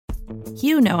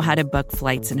You know how to book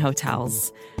flights and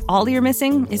hotels. All you're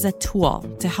missing is a tool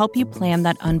to help you plan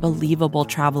that unbelievable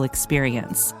travel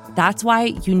experience. That's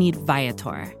why you need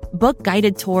Viator. Book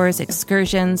guided tours,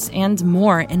 excursions, and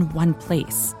more in one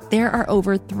place. There are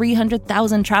over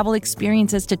 300,000 travel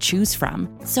experiences to choose from,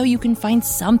 so you can find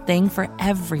something for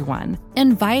everyone.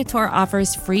 And Viator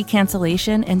offers free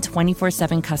cancellation and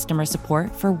 24/7 customer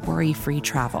support for worry-free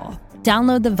travel.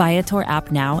 Download the Viator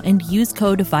app now and use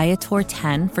code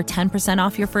Viator10 for 10%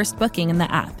 off your first booking in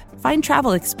the app. Find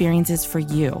travel experiences for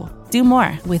you. Do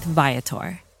more with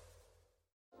Viator.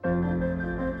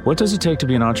 What does it take to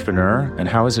be an entrepreneur, and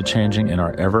how is it changing in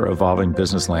our ever-evolving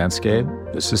business landscape?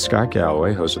 This is Scott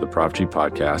Galloway, host of the Prop G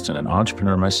podcast and an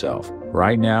entrepreneur myself.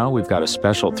 Right now, we've got a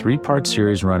special 3-part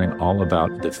series running all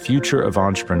about the future of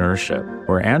entrepreneurship.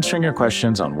 We're answering your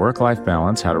questions on work-life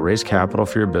balance, how to raise capital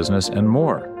for your business, and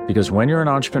more. Because when you're an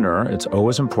entrepreneur, it's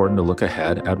always important to look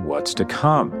ahead at what's to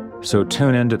come. So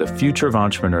tune in to the Future of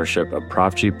Entrepreneurship, a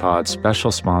Prop G Pod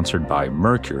special sponsored by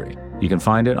Mercury. You can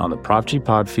find it on the Prop G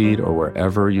Pod feed or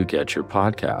wherever you get your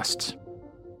podcasts.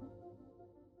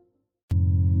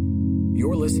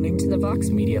 You're listening to the Vox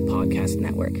Media Podcast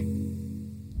Network.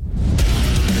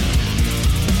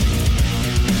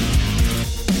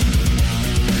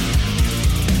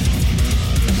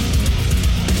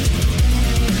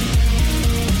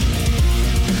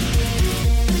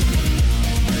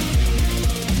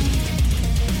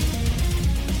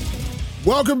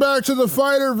 Welcome back to The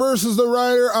Fighter versus the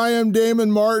Writer. I am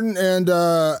Damon Martin, and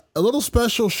a little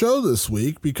special show this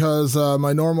week because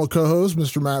my normal co-host,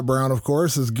 Mr. Matt Brown, of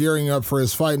course, is gearing up for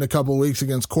his fight in a couple of weeks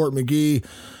against Court McGee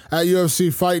at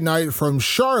UFC Fight Night from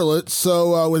Charlotte.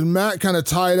 So with Matt kind of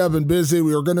tied up and busy,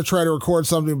 we were going to try to record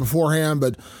something beforehand,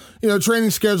 but, you know, training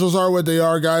schedules are what they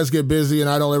are. Guys get busy, and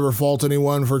I don't ever fault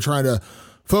anyone for trying to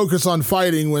focus on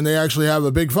fighting when they actually have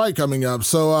a big fight coming up.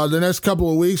 So the next couple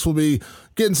of weeks we'll be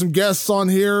getting some guests on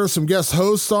here, some guest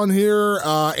hosts on here,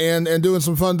 and doing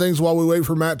some fun things while we wait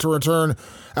for Matt to return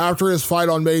after his fight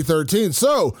on May 13th.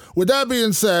 So with that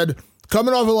being said,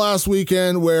 coming off of last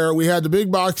weekend where we had the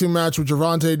big boxing match with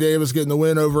Gervonta Davis getting the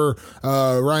win over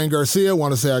Ryan Garcia.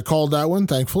 Want to say I called that one,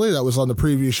 thankfully. That was on the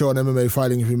preview show on MMA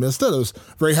Fighting if you missed it. I was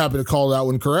very happy to call that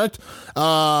one correct.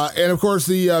 And of course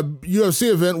the UFC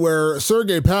event where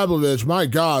Sergey Pavlovich, my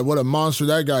God, what a monster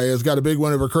that guy is, got a big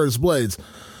win over Curtis Blades.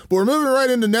 But we're moving right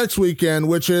into next weekend,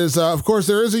 which is, of course,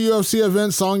 there is a UFC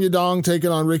event, Song Yadong taking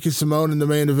on Ricky Simone in the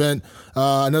main event.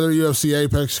 Another UFC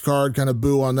Apex card, kind of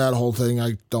boo on that whole thing.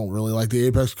 I don't really like the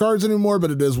Apex cards anymore,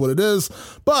 but it is what it is.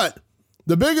 But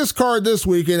the biggest card this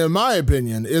weekend, in my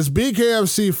opinion, is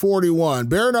BKFC 41.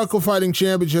 Bare Knuckle Fighting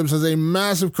Championships has a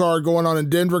massive card going on in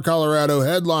Denver, Colorado,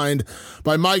 headlined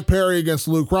by Mike Perry against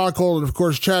Luke Rockhold, and of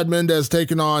course Chad Mendes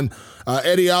taking on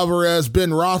Eddie Alvarez.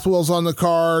 Ben Rothwell's on the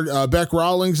card. Beck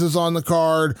Rawlings is on the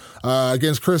card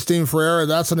against Christine Ferreira.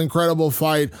 That's an incredible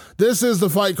fight. This is the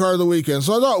fight card of the weekend.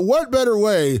 So I thought, what better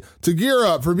way to gear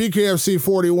up for BKFC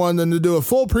 41 than to do a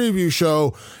full preview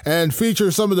show and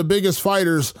feature some of the biggest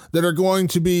fighters that are going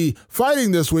to be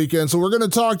fighting this weekend. So we're going to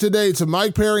talk today to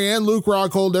Mike Perry and Luke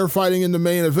Rockhold. They're fighting in the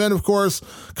main event, of course.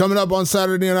 Coming up on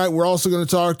Saturday night, we're also going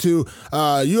to talk to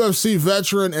UFC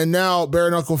veteran and now bare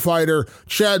knuckle fighter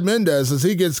Chad Mendes as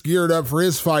he gets geared up for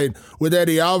his fight with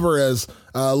Eddie Alvarez.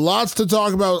 Lots to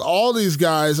talk about all these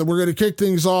guys, and we're going to kick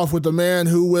things off with the man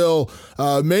who will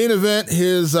main event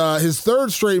his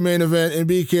third straight main event in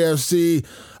BKFC,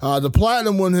 the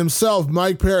Platinum one himself,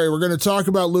 Mike Perry. We're going to talk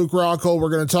about Luke Rockhold. We're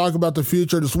going to talk about the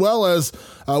future, as well as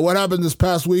what happened this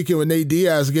past weekend with Nate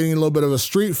Diaz getting a little bit of a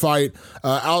street fight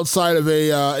outside of a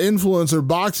influencer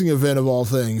boxing event of all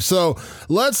things. So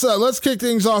let's kick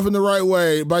things off in the right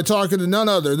way by talking to none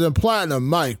other than Platinum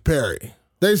Mike Perry.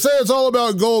 They say it's all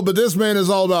about gold, but this man is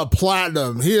all about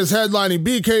platinum. He is headlining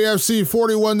BKFC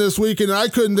 41 this weekend, and I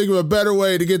couldn't think of a better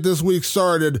way to get this week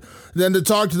started than to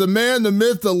talk to the man, the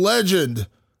myth, the legend,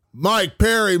 Mike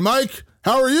Perry. Mike,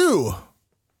 how are you?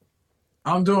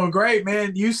 I'm doing great,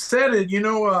 man. You said it.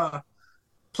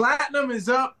 Platinum is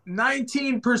up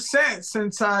 19%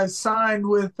 since I signed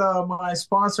with my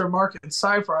sponsor, Market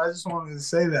Cypher. I just wanted to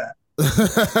say that.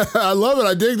 I love it.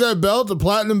 I dig that belt, the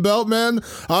platinum belt, man.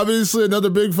 Obviously,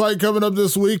 another big fight coming up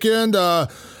this weekend. I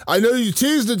know you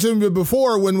teased it to me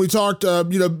before when we talked,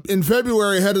 in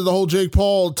February ahead of the whole Jake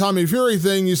Paul, Tommy Fury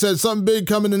thing. You said something big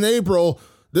coming in April.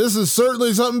 This is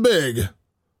certainly something big.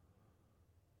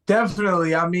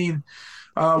 Definitely. I mean,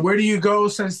 where do you go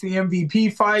since the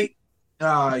MVP fight?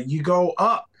 You go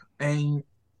up, and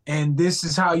this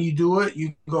is how you do it.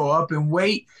 You go up in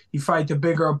weight. You fight the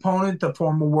bigger opponent, the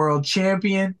former world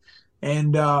champion,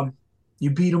 and you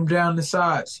beat him down to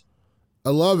size. I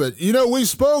love it. You know,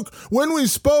 when we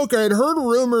spoke, I had heard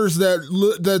rumors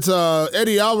that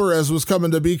Eddie Alvarez was coming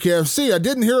to BKFC. I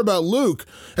didn't hear about Luke.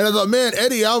 And I thought, man,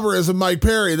 Eddie Alvarez and Mike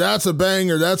Perry, that's a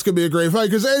banger. That's going to be a great fight.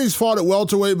 Because Eddie's fought at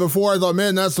welterweight before. I thought,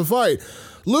 man, that's the fight.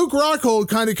 Luke Rockhold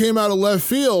kind of came out of left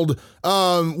field.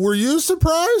 Were you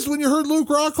surprised when you heard Luke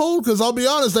Rockhold? Because I'll be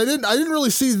honest, I didn't really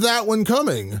see that one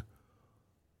coming.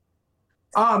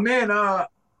 Oh, man,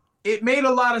 it made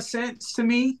a lot of sense to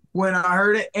me when I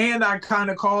heard it, and I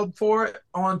kind of called for it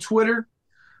on Twitter.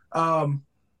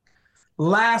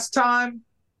 Last time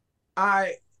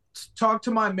I talked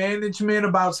to my management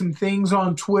about some things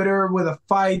on Twitter with a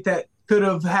fight that could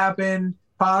have happened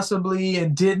possibly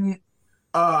and didn't.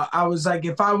 I was like,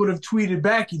 if I would have tweeted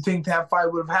back, you think that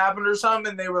fight would have happened or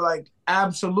something? And they were like,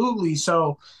 absolutely.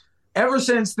 So ever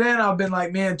since then, I've been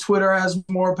like, man, Twitter has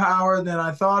more power than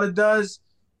I thought it does.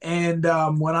 And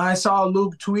when I saw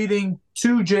Luke tweeting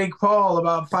to Jake Paul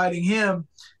about fighting him,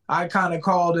 I kind of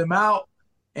called him out,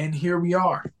 and here we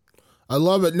are. I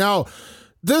love it. Now,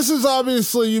 this is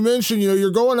obviously, you mentioned,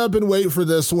 you're going up in weight for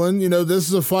this one. This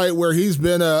is a fight where he's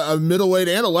been a middleweight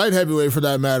and a light heavyweight for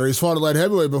that matter. He's fought a light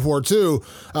heavyweight before too.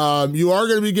 You are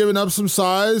going to be giving up some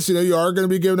size, you are going to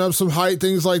be giving up some height,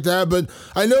 things like that. But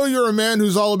I know you're a man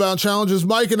who's all about challenges,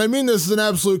 Mike, and I mean this as an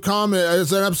absolute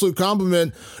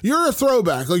compliment. You're a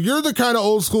throwback. Like, you're the kind of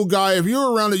old school guy. If you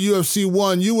were around at UFC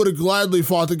 1, you would have gladly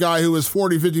fought the guy who was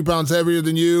 40, 50 pounds heavier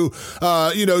than you.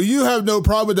 You have no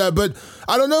problem with that. But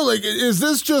I don't know, like, is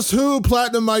this just who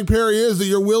Platinum Mike Perry is, that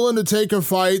you're willing to take a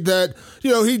fight that,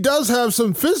 he does have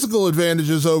some physical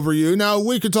advantages over you? Now,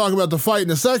 we could talk about the fight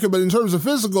in a second, but in terms of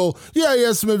physical, yeah, he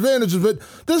has some advantages, but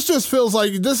this just feels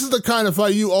like this is the kind of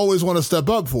fight you always want to step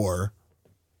up for.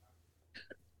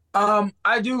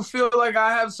 I do feel like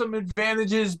I have some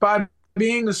advantages by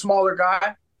being a smaller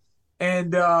guy,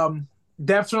 and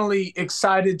definitely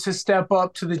excited to step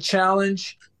up to the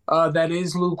challenge that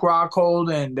is Luke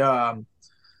Rockhold. And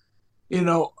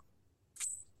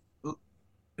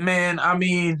man, I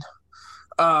mean,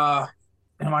 I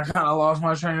kind of lost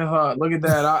my train of thought. Look at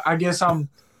that. I guess I'm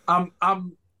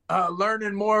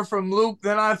learning more from Luke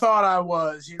than I thought I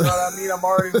was. You know what I mean? I'm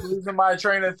already losing my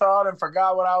train of thought and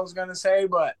forgot what I was going to say.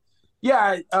 But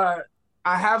yeah,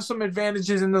 I have some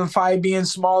advantages in the fight being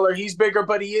smaller. He's bigger,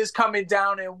 but he is coming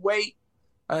down in weight.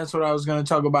 That's what I was going to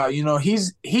talk about.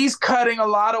 He's cutting a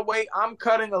lot of weight. I'm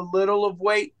cutting a little of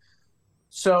weight.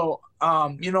 So,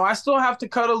 I still have to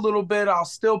cut a little bit. I'll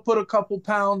still put a couple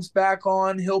pounds back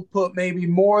on. He'll put maybe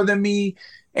more than me.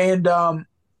 And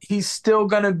he's still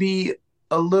going to be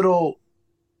a little,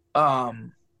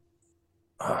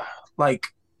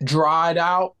 dried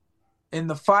out in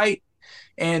the fight.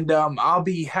 And I'll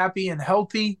be happy and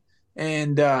healthy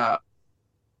and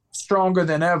stronger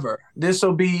than ever. This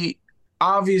will be,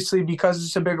 obviously, because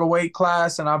it's a bigger weight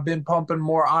class and I've been pumping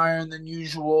more iron than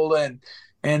usual and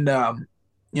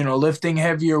lifting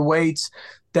heavier weights,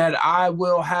 that I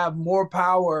will have more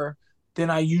power than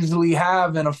I usually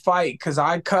have in a fight, because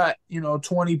I cut,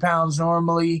 20 pounds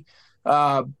normally,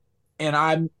 and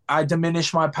I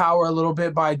diminish my power a little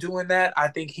bit by doing that. I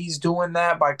think he's doing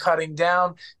that by cutting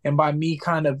down, and by me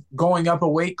kind of going up a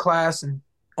weight class and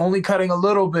only cutting a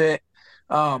little bit,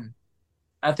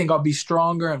 I think I'll be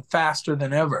stronger and faster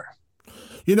than ever.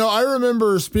 I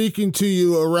remember speaking to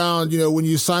you around, when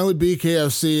you signed with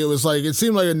BKFC, it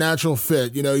seemed like a natural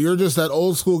fit. You're just that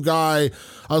old school guy.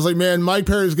 I was like, man, Mike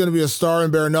Perry's going to be a star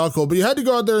in bare knuckle, but you had to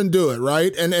go out there and do it,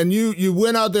 right? And you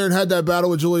went out there and had that battle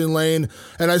with Julian Lane.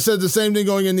 And I said the same thing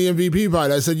going in the MVP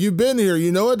fight. I said, you've been here,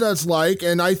 you know what that's like.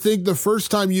 And I think the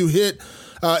first time you hit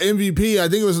MVP, I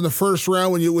think it was in the first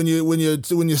round when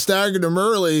you staggered him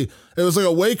early. It was like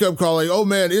a wake up call, like, oh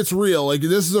man, it's real. Like,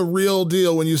 this is a real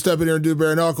deal when you step in here and do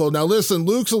bare knuckle. Now listen,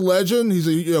 Luke's a legend. He's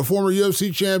a former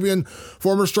UFC champion,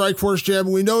 former Strikeforce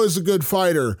champion. We know he's a good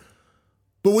fighter.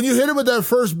 But when you hit him with that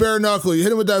first bare knuckle, you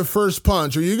hit him with that first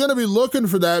punch, are you going to be looking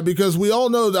for that? Because we all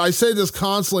know that, I say this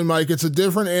constantly, Mike, it's a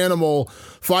different animal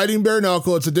fighting bare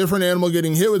knuckle. It's a different animal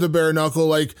getting hit with a bare knuckle.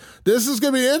 Like, this is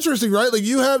going to be interesting, right? Like,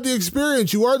 you have the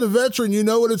experience. You are the veteran. You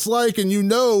know what it's like, and you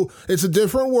know it's a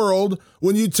different world.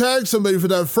 When you tag somebody for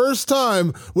that first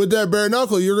time with that bare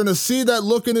knuckle, you're going to see that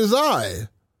look in his eye.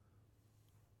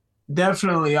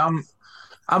 Definitely. I'm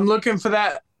looking for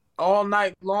that all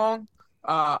night long.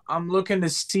 I'm looking to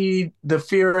see the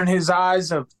fear in his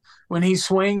eyes of when he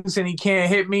swings and he can't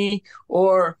hit me,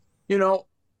 or,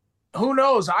 who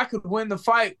knows? I could win the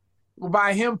fight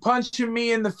by him punching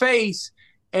me in the face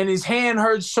and his hand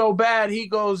hurts so bad he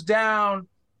goes down,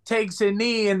 takes a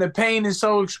knee, and the pain is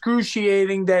so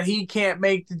excruciating that he can't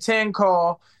make the 10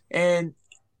 call. And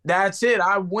that's it.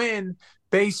 I win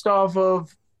based off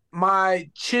of my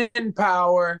chin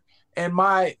power and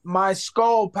my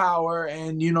skull power,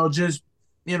 and just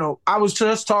I was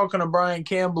just talking to Brian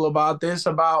Campbell about this,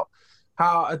 about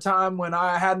how a time when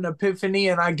I had an epiphany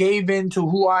and I gave in to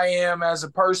who I am as a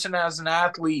person, as an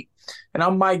athlete. And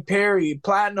I'm Mike Perry,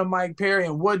 platinum Mike Perry.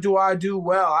 And what do?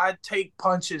 Well, I take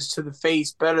punches to the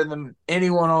face better than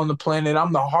anyone on the planet.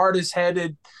 I'm the hardest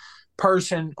headed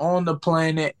person on the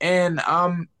planet, and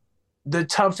I'm the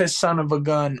toughest son of a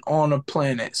gun on the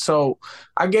planet. So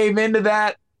I gave into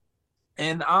that,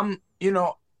 and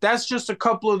that's just a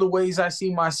couple of the ways I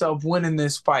see myself winning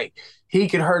this fight. He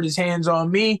could hurt his hands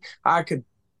on me. I could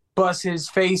bust his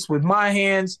face with my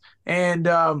hands, and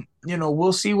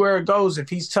we'll see where it goes. If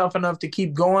he's tough enough to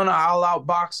keep going, I'll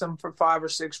outbox him for 5 or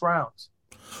 6 rounds.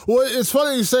 Well, it's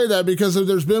funny you say that, because if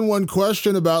there's been one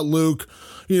question about Luke,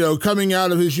 coming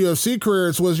out of his UFC career,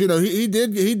 it was, he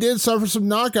did suffer some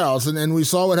knockouts, and we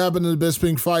saw what happened in the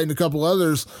Bisping fight and a couple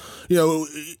others.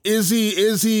 Is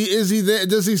he there?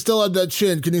 Does he still have that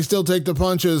chin? Can he still take the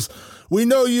punches? We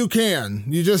know you can.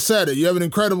 You just said it. You have an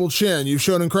incredible chin. You've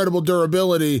shown incredible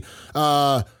durability.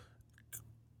 What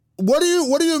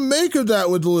do you make of that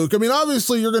with Luke? I mean,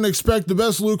 obviously you're going to expect the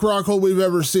best Luke Rockhold we've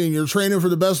ever seen. You're training for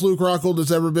the best Luke Rockhold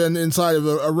that's ever been inside of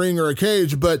a ring or a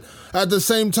cage. But at the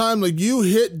same time, like, you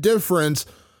hit different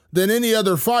than any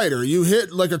other fighter. You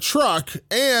hit like a truck.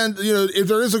 And, if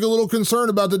there is like a little concern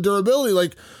about the durability,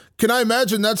 like, can I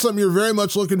imagine that's something you're very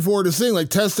much looking forward to seeing, like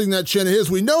testing that chin of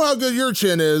his? We know how good your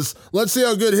chin is. Let's see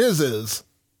how good his is.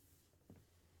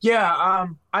 Yeah,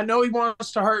 I know he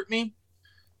wants to hurt me,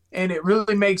 and it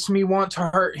really makes me want to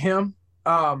hurt him.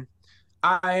 I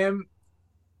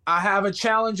have a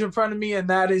challenge in front of me, and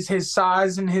that is his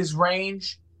size and his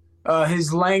range,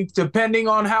 his length, depending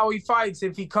on how he fights.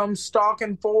 If he comes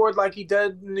stalking forward like he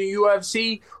did in the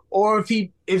UFC, or if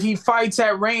he fights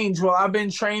at range. Well, I've been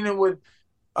training with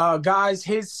guys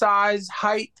his size,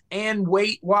 height, and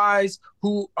weight-wise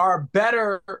who are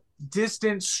better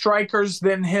distance strikers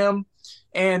than him.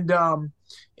 And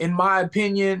in my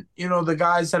opinion, the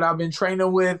guys that I've been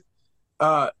training with,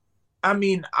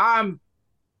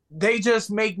 they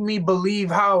just make me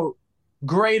believe how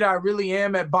great I really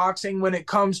am at boxing when it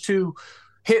comes to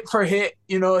hit for hit.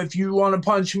 If you want to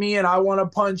punch me and I want to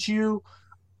punch you,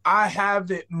 I have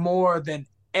it more than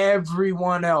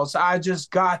everyone else. I just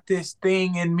got this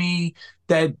thing in me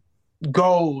that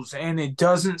goes, and it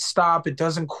doesn't stop. It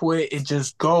doesn't quit. It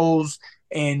just goes,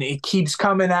 and it keeps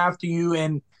coming after you.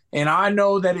 And I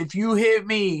know that if you hit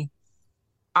me,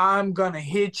 I'm going to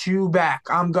hit you back.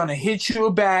 I'm going to hit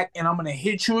you back, and I'm going to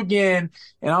hit you again,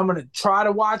 and I'm going to try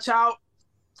to watch out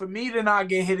for me to not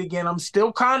get hit again. I'm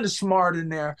still kind of smart in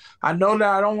there. I know that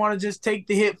I don't want to just take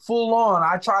the hit full on.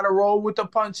 I try to roll with the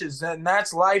punches, and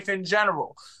that's life in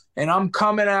general. And I'm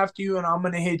coming after you, and I'm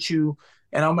going to hit you,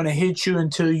 and I'm going to hit you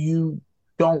until you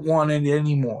don't want it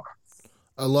anymore.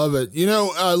 I love it.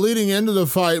 Leading into the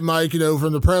fight, Mike,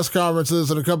 from the press conferences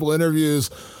and a couple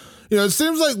interviews, it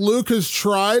seems like Luke has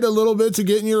tried a little bit to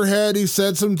get in your head. He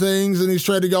said some things, and he's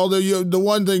tried to go. Although the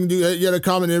one thing you had a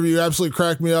comment interview absolutely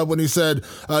cracked me up when he said,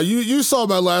 "You saw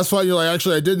my last fight." You're like,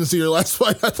 "Actually, I didn't see your last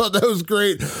fight." I thought that was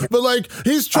great, but like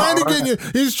he's trying to get in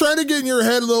he's trying to get in your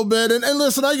head a little bit. And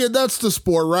listen, I get that's the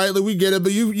sport, right? Like, we get it,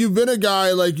 but you've been a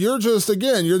guy, like, you're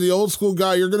the old school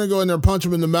guy. You're gonna go in there and punch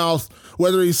him in the mouth,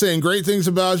 whether he's saying great things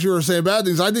about you or saying bad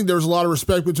things. I think there was a lot of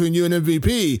respect between you and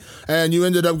MVP, and you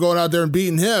ended up going out there and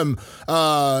beating him.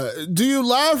 Do you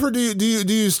laugh, or do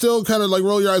you still kind of like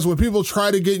roll your eyes when people try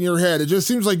to get in your head? It just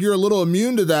seems like you're a little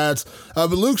immune to that.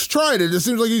 But Luke's tried it. It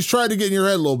seems like he's tried to get in your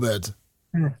head a little bit.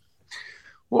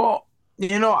 Well,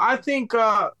 I think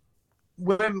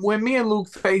when me and Luke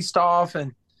faced off,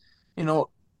 and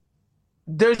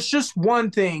there's just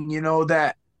one thing,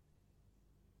 that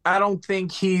I don't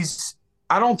think he's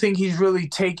really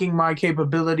taking my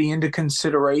capability into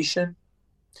consideration.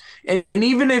 And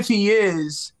even if he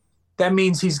is, that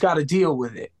means he's got to deal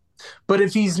with it. But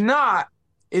if he's not,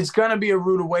 it's going to be a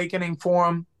rude awakening for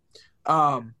him.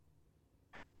 I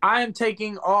am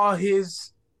taking all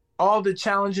the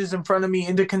challenges in front of me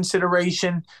into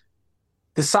consideration.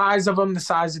 The size of him, the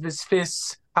size of his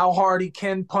fists, how hard he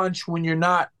can punch when you're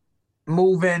not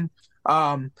moving.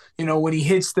 When he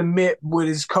hits the mitt with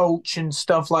his coach and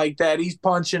stuff like that, he's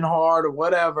punching hard or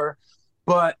whatever.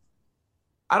 But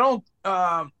I don't,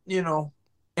 and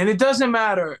it doesn't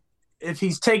matter if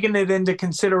he's taking it into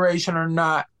consideration or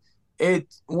not.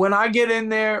 When I get in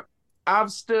there,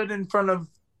 I've stood in front of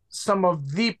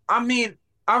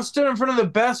I've stood in front of the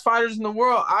best fighters in the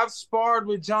world. I've sparred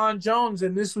with John Jones,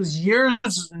 and this was years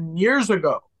and years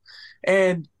ago.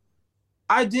 And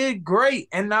I did great.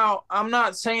 And now I'm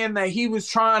not saying that he was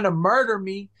trying to murder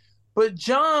me, But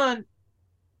John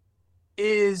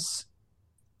is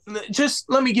just,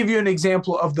 let me give you an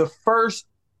example of the first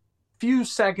few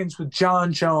seconds with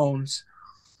John Jones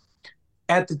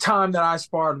at the time that I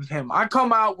sparred with him. I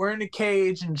come out, we're in the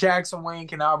cage in Jackson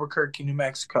Wink in Albuquerque, New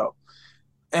Mexico.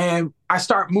 And I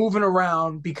start moving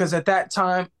around because at that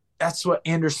time, that's what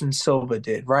Anderson Silva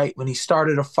did, right? When he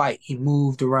started a fight, he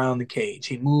moved around the cage.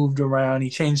 He moved around, he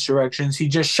changed directions. He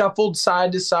just shuffled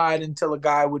side to side until a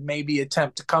guy would maybe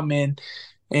attempt to come in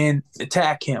and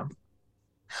attack him.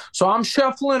 So I'm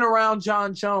shuffling around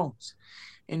John Jones,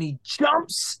 and he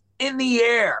jumps in the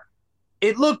air.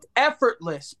 It looked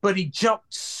effortless, but he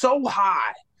jumped so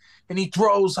high, and he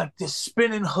throws like this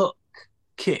spinning hook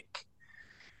kick.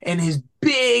 And his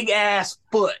big ass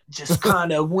foot just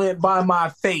kind of went by my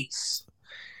face.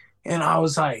 And I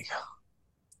was like,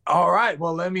 all right,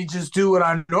 well, let me just do what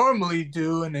I normally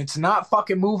do. And it's not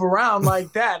fucking move around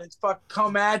like that. It's fucking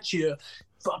come at you,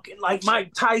 fucking like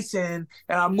Mike Tyson.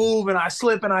 And I move and I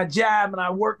slip and I jab and I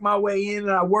work my way in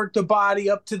and I work the body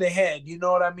up to the head. You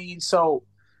know what I mean? So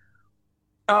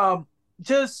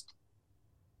just,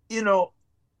 you know,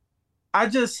 I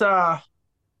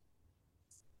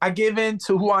give in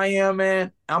to who I am,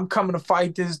 man. I'm coming to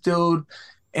fight this dude,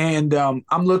 and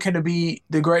I'm looking to be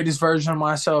the greatest version of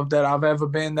myself that I've ever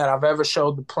been, that I've ever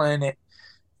showed the planet,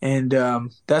 and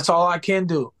that's all I can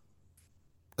do.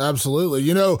 Absolutely.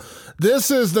 You know,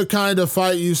 this is the kind of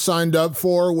fight you signed up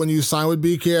for when you signed with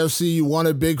BKFC. You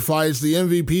wanted big fights. The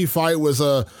MVP fight was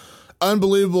a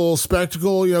unbelievable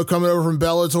spectacle, you know, coming over from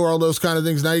Bellator, all those kind of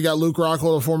things. Now you got Luke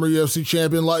Rockhold, a former UFC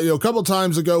champion. You know, a couple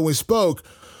times ago when we spoke,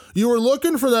 you were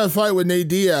looking for that fight with Nate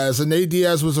Diaz, and Nate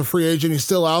Diaz was a free agent. He's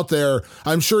still out there.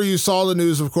 I'm sure you saw the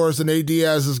news, of course, that Nate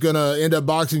Diaz is going to end up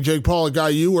boxing Jake Paul, a guy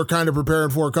you were kind of preparing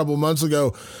for a couple months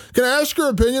ago. Can I ask your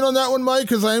opinion on that one, Mike?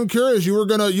 Because I am curious. You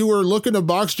were looking to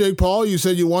box Jake Paul. You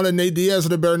said you wanted Nate Diaz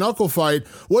in a bare knuckle fight.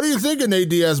 What do you think of Nate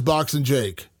Diaz boxing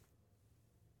Jake?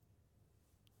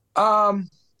 Well,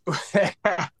 it's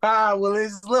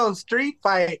a little street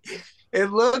fight. It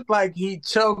looked like he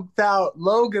choked out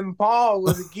Logan Paul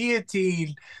with a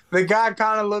guillotine. The guy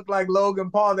kind of looked like Logan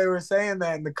Paul. They were saying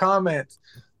that in the comments.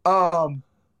 But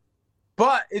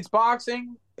it's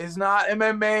boxing. It's not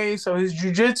MMA, so his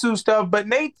jiu-jitsu stuff. But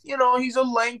Nate, you know, he's a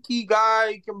lanky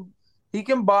guy. He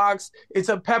can box. It's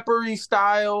a peppery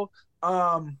style.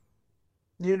 You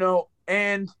know,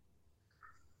 and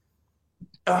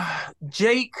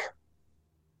Jake,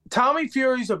 Tommy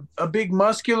Fury's a big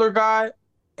muscular guy.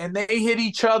 And they hit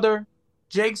each other.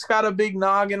 Jake's got a big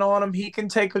noggin on him. He can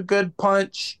take a good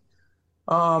punch.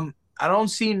 I don't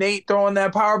see Nate throwing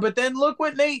that power. But then look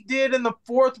what Nate did in the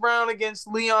fourth round against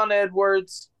Leon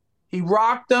Edwards. He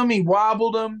rocked him. He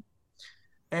wobbled him.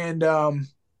 And,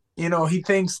 you know, he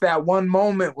thinks that one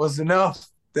moment was enough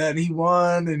that he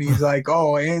won. And he's like,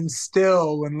 oh, and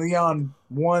still when Leon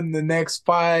won the next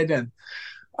fight. And,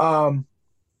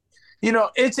 you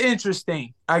know, it's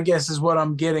interesting, I guess is what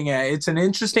I'm getting at. It's an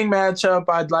interesting matchup.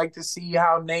 I'd like to see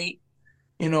how Nate,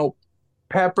 you know,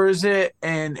 peppers it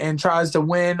and tries to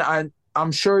win.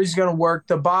 I'm sure he's going to work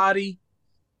the body.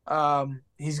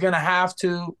 He's going to have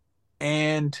to.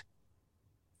 And,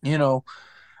 you know,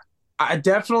 I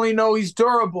definitely know he's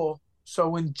durable. So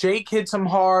when Jake hits him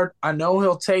hard, I know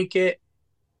he'll take it.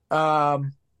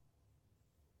 You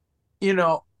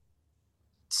know,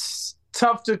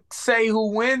 tough to say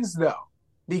who wins though,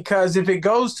 because if it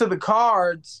goes to the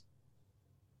cards,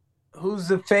 who's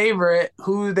the favorite,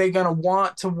 who are they going to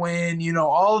want to win, you know,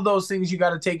 all of those things you got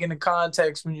to take into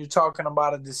context when you're talking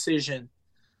about a decision.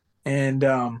 And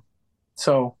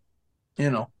so, you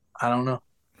know, I don't know.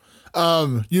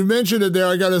 You mentioned it there.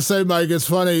 I got to say, Mike, it's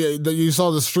funny that you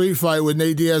saw the street fight with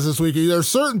Nate Diaz this week. There are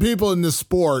certain people in this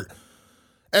sport,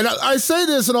 and I say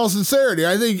this in all sincerity.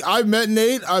 I think I've met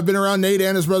Nate. I've been around Nate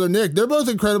and his brother Nick. They're both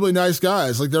incredibly nice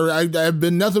guys. Like I have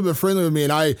been nothing but friendly with me.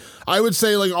 And I would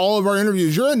say, like all of our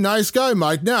interviews, you're a nice guy,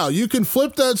 Mike. Now you can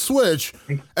flip that switch.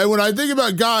 And when I think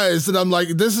about guys that I'm like,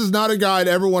 this is not a guy I'd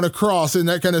ever want to cross in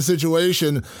that kind of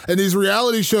situation. And these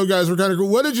reality show guys were kind of,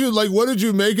 what did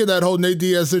you make of that whole Nate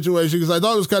Diaz situation? Because I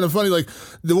thought it was kind of funny. Like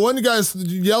the one guy's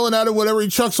yelling at him, whatever, he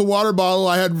chucks a water bottle.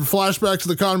 I had flashbacks to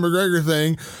the Conor McGregor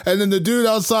thing. And then the dude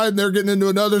outside, and they're getting into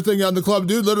another thing out in the club.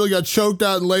 Dude literally got choked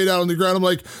out and laid out on the ground. I'm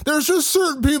like, there's just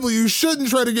certain people you shouldn't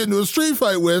try to get into a street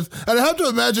fight with. And I have to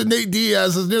imagine Nate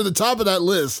Diaz is near the top of that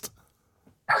list.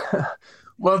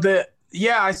 Well,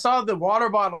 I saw the water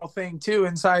bottle thing too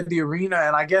inside the arena.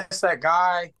 And I guess that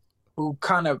guy who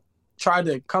kind of tried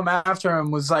to come after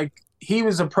him was like, he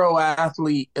was a pro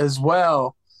athlete as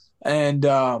well. And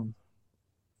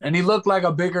he looked like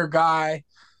a bigger guy,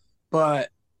 but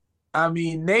I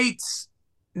mean, Nate's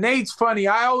Nate's funny.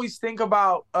 I always think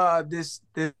about this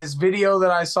video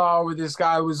that I saw where this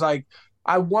guy was like,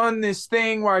 I won this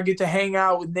thing where I get to hang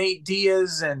out with Nate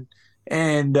Diaz and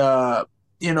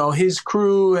his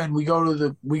crew, and we go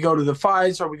to the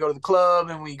fights, or we go to the club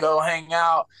and we go hang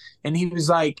out. And he was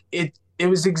like, it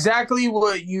was exactly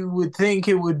what you would think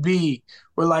it would be.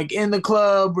 We're like in the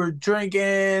club, we're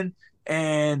drinking,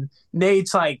 and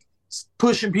Nate's like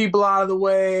pushing people out of the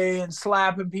way and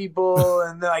slapping people,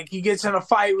 and like he gets in a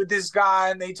fight with this guy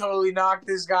and they totally knock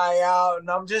this guy out,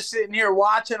 and I'm just sitting here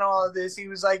watching all of this. He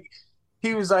was like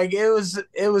it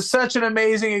was such an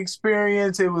amazing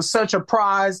experience. It was such a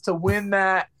prize to win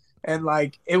that, and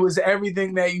like it was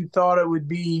everything that you thought it would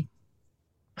be.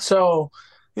 So,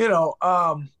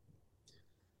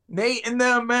 Nate and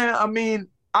them, man, I mean,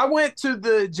 I went to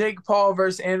the Jake Paul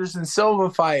versus Anderson Silva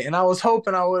fight, and I was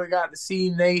hoping I would have got to see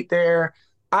Nate there.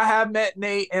 I have met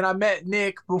Nate, and I met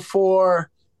Nick before,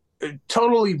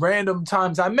 totally random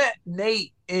times. I met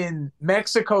Nate in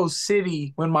Mexico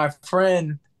City when my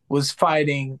friend was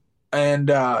fighting, and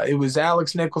it was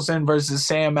Alex Nicholson versus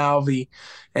Sam Alvey.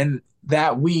 And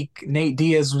that week, Nate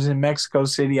Diaz was in Mexico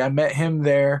City. I met him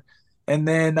there. And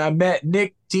then I met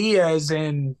Nick Diaz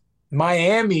in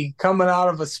Miami, coming out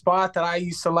of a spot that I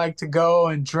used to like to go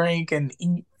and drink and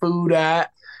eat food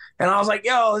at. And I was like,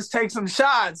 yo, let's take some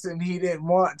shots. And he didn't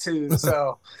want to.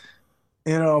 So,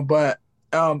 but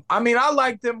I mean, I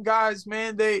like them guys,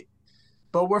 man.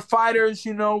 But we're fighters,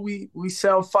 we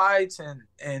sell fights,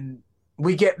 and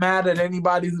we get mad at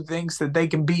anybody who thinks that they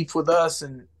can beef with us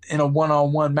in a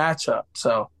one-on-one matchup.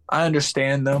 So I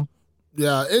understand them.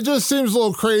 Yeah, it just seems a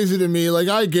little crazy to me. Like,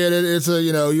 I get it. It's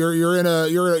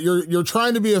you're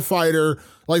trying to be a fighter,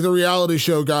 like the reality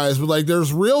show guys, but like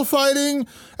there's real fighting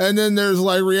and then there's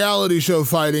like reality show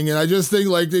fighting. And I just think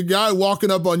like the guy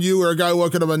walking up on you or a guy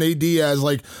walking up on Nate Diaz,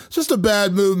 like it's just a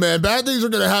bad move, man. Bad things are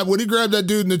going to happen. When he grabbed that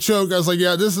dude in the choke, I was like,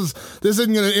 yeah, this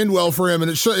isn't going to end well for him.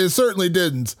 And it certainly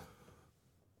didn't.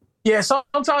 Yeah.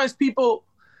 Sometimes people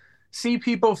see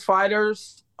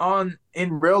fighters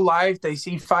in real life. They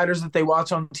see fighters that they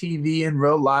watch on TV in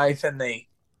real life, and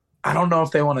I don't know if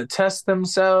they want to test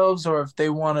themselves or if they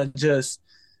want to just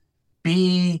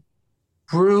be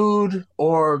rude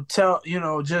or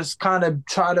just kind of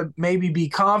try to maybe be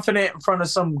confident in front of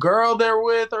some girl they're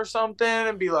with or something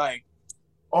and be like,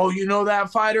 oh,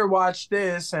 that fighter, watch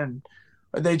this. And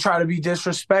they try to be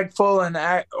disrespectful and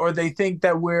act, or they think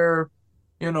that we're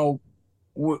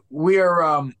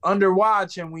under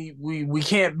watch and we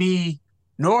can't be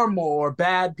normal or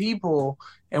bad people,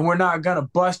 and we're not gonna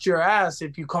bust your ass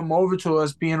if you come over to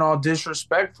us being all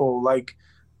disrespectful. Like,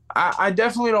 I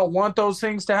definitely don't want those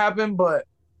things to happen, but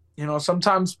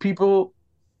sometimes people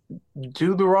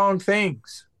do the wrong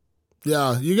things.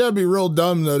 Yeah, you gotta be real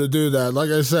dumb though to do that.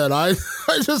 Like I said, I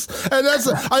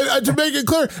to make it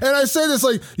clear, and I say this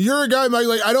like you're a guy, Mike.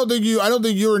 Like I don't think you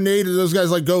or Nate or those guys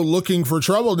like go looking for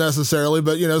trouble necessarily,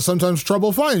 but sometimes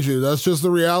trouble finds you. That's just the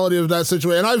reality of that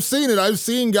situation. And I've seen it. I've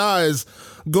seen guys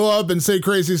go up and say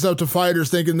crazy stuff to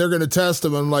fighters, thinking they're going to test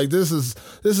them. I'm like, this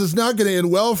is not going to end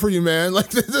well for you, man.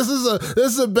 Like this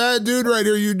is a bad dude right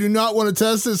here. You do not want to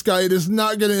test this guy. It is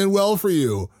not going to end well for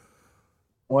you.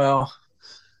 Well,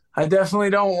 I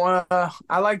definitely don't want to.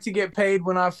 I like to get paid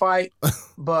when I fight,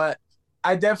 but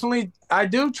I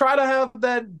do try to have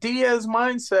that Diaz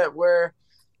mindset where,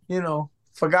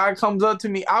 if a guy comes up to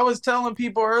me, I was telling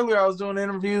people earlier, I was doing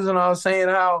interviews and I was saying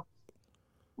how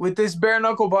with this bare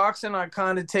knuckle boxing, I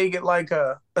kind of take it like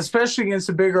especially against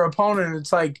a bigger opponent.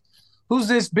 It's like, who's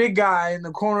this big guy in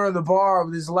the corner of the bar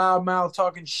with his loud mouth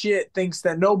talking shit, thinks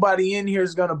that nobody in here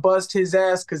is going to bust his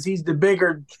ass because he's the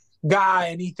bigger guy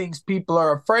and he thinks people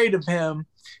are afraid of him,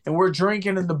 and we're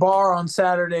drinking in the bar on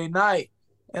Saturday night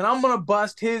and I'm gonna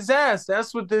bust his ass.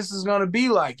 That's what this is gonna be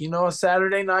like, a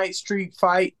Saturday night street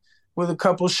fight with a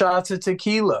couple shots of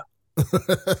tequila.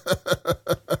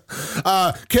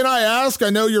 Can I ask, I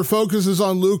know your focus is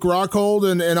on Luke Rockhold,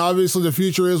 and obviously the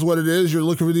future is what it is. You're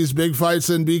looking for these big fights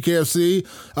in BKFC.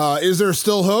 Is there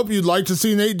still hope? You'd like to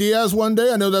see Nate Diaz one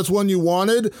day? I know that's one you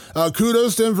wanted.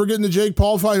 Kudos to him for getting the Jake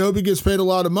Paul fight. I hope he gets paid a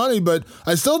lot of money, but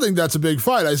I still think that's a big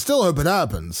fight. I still hope it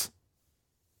happens.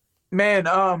 Man,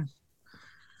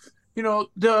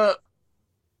 the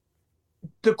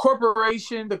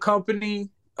corporation, the company,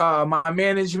 my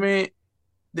management,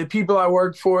 the people I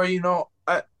work for,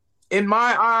 in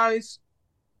my eyes,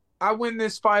 I win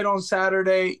this fight on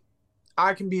Saturday,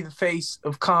 I can be the face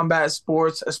of combat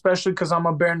sports, especially because I'm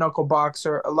a bare knuckle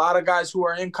boxer. A lot of guys who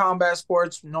are in combat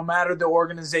sports, no matter the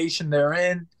organization they're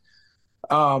in,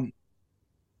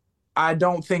 I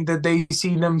don't think that they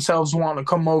see themselves want to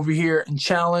come over here and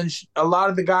challenge. A lot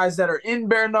of the guys that are in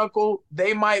bare knuckle,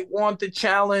 they might want the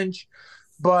challenge,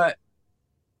 but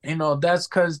that's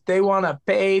because they want a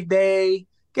payday.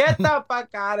 Get the fuck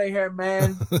out of here,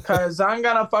 man, because I'm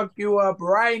gonna fuck you up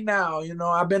right now.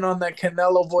 I've been on that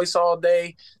Canelo voice all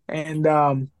day,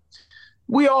 and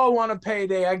we all want a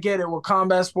payday. I get it. We're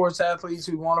combat sports athletes.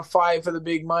 We want to fight for the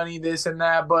big money, this and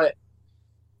that. But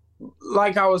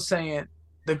like I was saying,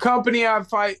 the company I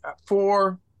fight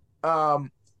for,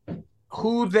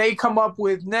 who they come up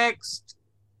with next,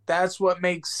 that's what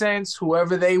makes sense.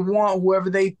 Whoever they want, whoever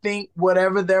they think,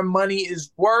 whatever their money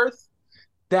is worth,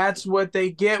 that's what they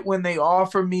get when they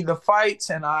offer me the fights.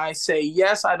 And I say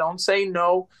yes, I don't say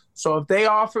no. So if they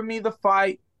offer me the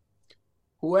fight,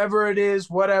 whoever it is,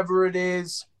 whatever it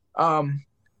is, I'm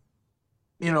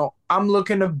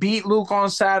looking to beat Luke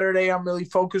on Saturday. I'm really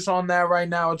focused on that right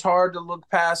now. It's hard to look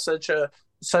past such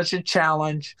a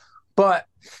challenge, but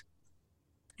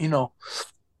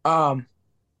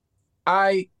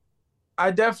I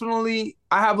definitely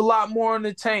have a lot more in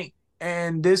the tank,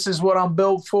 and this is what I'm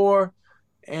built for.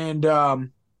 And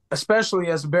especially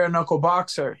as a bare knuckle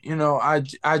boxer, I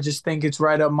just think it's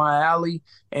right up my alley,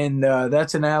 and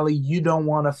that's an alley you don't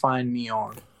want to find me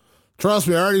on. Trust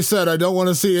me, I already said I don't want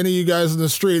to see any of you guys in the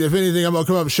street. If anything, I'm going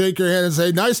to come up, shake your hand, and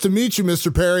say, "Nice to meet you,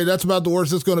 Mr. Perry." That's about the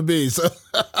worst it's going to be. So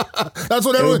that's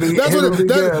what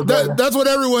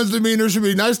everyone's demeanor should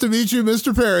be. "Nice to meet you,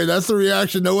 Mr. Perry." That's the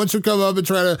reaction. No one should come up and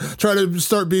try to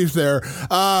start beef there.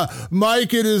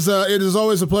 Mike, it is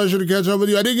always a pleasure to catch up with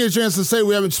you. I didn't get a chance to say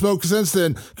we haven't spoken since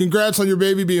then. Congrats on your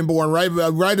baby being born, right?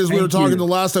 Right as we were talking the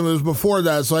last time, it was before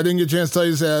that, so I didn't get a chance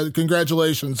to tell you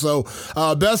congratulations. So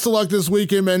best of luck this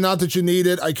weekend, man. Not that you need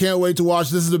it. I can't wait to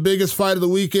watch. This is the biggest fight of the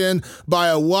weekend by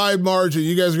a wide margin.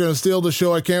 You guys are going to steal the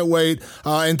show. I can't wait.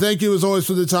 And thank you as always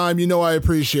for the time. I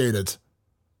appreciate it.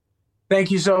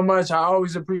 Thank you so much. I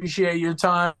always appreciate your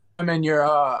time and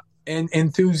your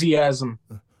enthusiasm.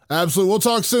 Absolutely. We'll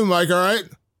talk soon, Mike. All right?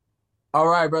 All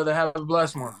right, brother. Have a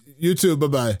blessed one. You too.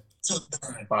 Bye-bye.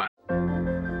 Bye.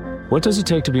 What does it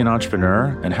take to be an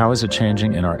entrepreneur, and how is it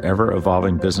changing in our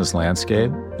ever-evolving business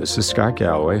landscape? This is Scott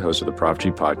Galloway, host of the Prop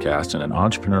G podcast and an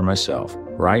entrepreneur myself.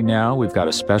 Right now, we've got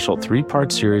a special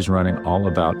 3-part series running all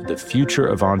about the future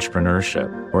of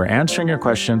entrepreneurship. We're answering your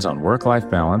questions on work-life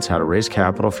balance, how to raise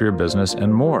capital for your business,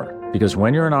 and more. Because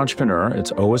when you're an entrepreneur,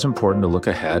 it's always important to look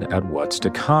ahead at what's to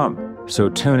come. So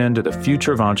tune in to the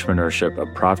Future of Entrepreneurship, a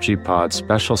Prop G pod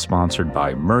special sponsored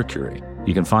by Mercury.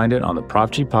 You can find it on the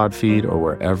Prop G Pod feed or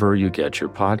wherever you get your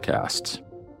podcasts.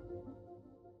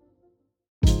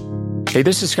 Hey,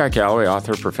 this is Scott Galloway,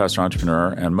 author, professor, entrepreneur,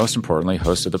 and most importantly,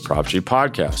 host of the Prop G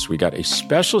podcast. We got a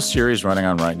special series running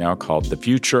on right now called The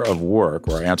Future of Work,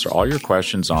 where I answer all your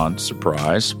questions on,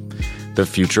 surprise, the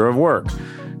future of work.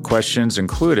 Questions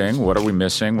including, what are we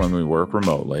missing when we work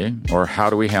remotely? Or how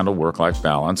do we handle work-life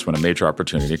balance when a major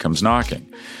opportunity comes knocking?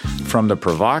 From the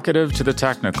provocative to the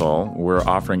technical, we're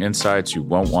offering insights you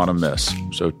won't want to miss.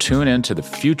 So tune in to The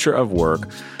Future of Work,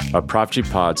 a Prop G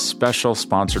Pod special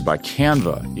sponsored by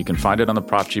Canva. You can find it on the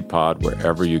Prop G Pod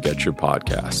wherever you get your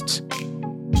podcasts.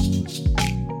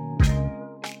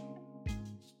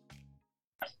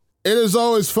 It is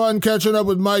always fun catching up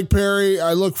with Mike Perry.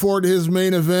 I look forward to his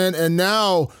main event. And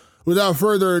now, without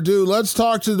further ado, let's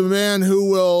talk to the man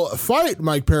who will fight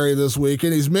Mike Perry this week.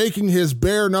 And he's making his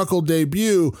bare-knuckle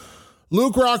debut.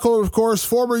 Luke Rockhold, of course,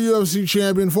 former UFC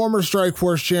champion, former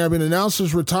Strikeforce champion, announced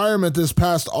his retirement this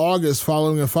past August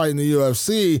following a fight in the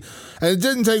UFC. And it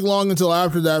didn't take long until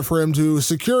after that for him to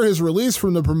secure his release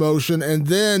from the promotion and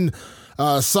then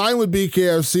signed with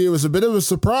BKFC. It was a bit of a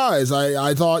surprise.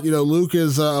 I thought, Luke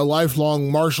is a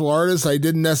lifelong martial artist. I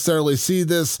didn't necessarily see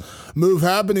this move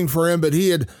happening for him, but he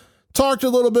had talked a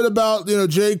little bit about,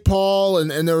 Jake Paul,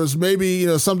 and there was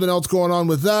maybe, something else going on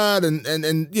with that. And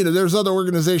there's other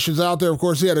organizations out there. Of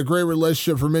course, he had a great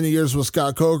relationship for many years with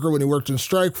Scott Coker when he worked in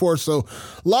Strikeforce. So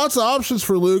lots of options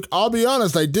for Luke. I'll be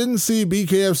honest, I didn't see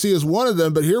BKFC as one of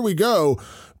them, but here we go.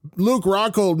 Luke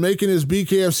Rockhold making his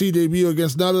BKFC debut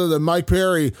against none other than Mike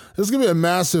Perry. This is going to be a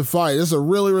massive fight. This is a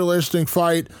really, really interesting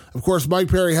fight. Of course, Mike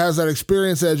Perry has that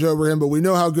experience edge over him, but we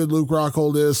know how good Luke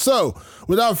Rockhold is. So,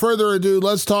 without further ado,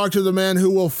 let's talk to the man who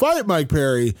will fight Mike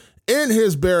Perry in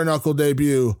his bare-knuckle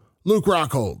debut, Luke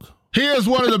Rockhold. He is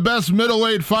one of the best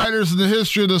middleweight fighters in the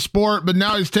history of the sport, but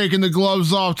now he's taking the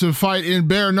gloves off to fight in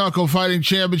bare-knuckle fighting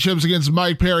championships against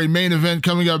Mike Perry. Main event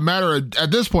coming up,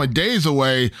 at this point, days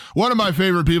away. One of my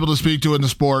favorite people to speak to in the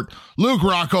sport, Luke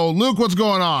Rockhold. Luke, what's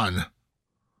going on?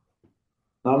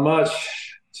 Not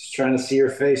much. Just trying to see your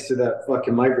face through that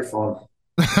fucking microphone.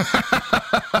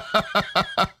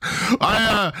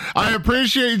 I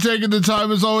appreciate you taking the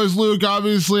time as always, Luke.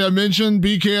 Obviously, I mentioned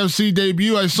BKFC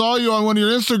debut. I saw you on one of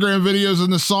your Instagram videos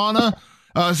in the sauna.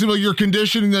 It seems like you're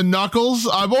conditioning the knuckles.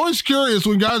 I'm always curious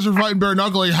when guys are fighting bare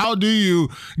knuckle, like, how do you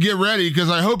get ready? Because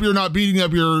I hope you're not beating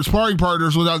up your sparring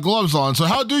partners without gloves on. So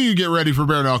how do you get ready for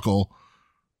bare knuckle?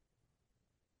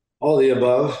 All the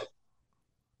above.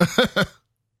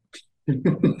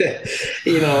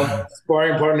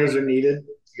 Sparring partners are needed.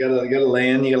 You gotta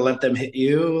land. You gotta let them hit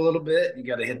you a little bit. You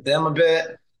gotta hit them a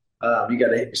bit. You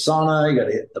gotta hit your sauna. You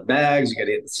gotta hit the bags. You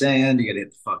gotta hit the sand. You gotta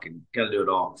hit the fucking. Gotta do it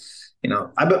all.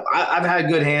 I've had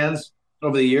good hands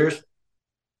over the years,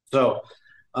 so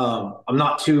I'm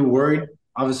not too worried,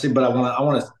 obviously. But I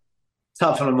want to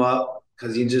toughen them up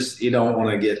because you don't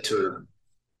want to get to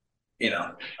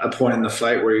a point in the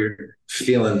fight where you're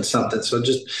feeling something. So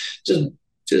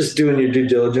just doing your due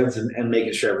diligence and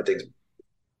making sure everything's.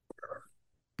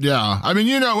 Yeah. I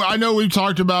mean, I know we've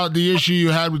talked about the issue you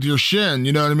had with your shin,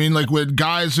 you know what I mean? Like with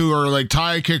guys who are like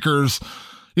tie kickers,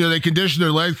 they condition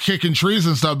their legs kicking trees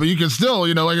and stuff, but you can still,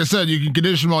 like I said, you can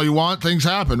condition them all you want. Things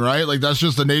happen, right? Like that's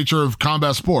just the nature of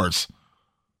combat sports.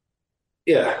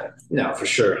 Yeah, no, for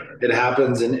sure. It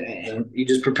happens and you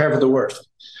just prepare for the worst.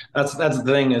 That's the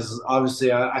thing is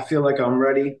obviously I feel like I'm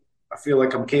ready. I feel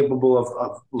like I'm capable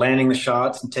of landing the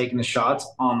shots and taking the shots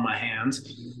on my hands,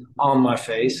 on my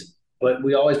face. But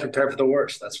we always prepare for the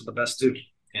worst. That's what the best do.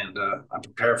 And I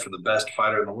prepare for the best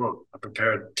fighter in the world. I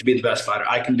prepare to be the best fighter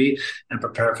I can be and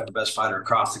prepare for the best fighter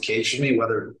across the cage for me,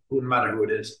 no matter who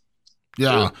it is.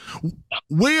 Yeah.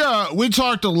 We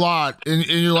talked a lot in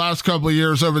your last couple of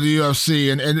years over the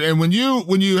UFC. And when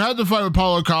you had the fight with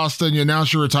Paulo Costa and you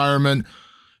announced your retirement,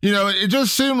 it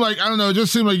just seemed like, I don't know, it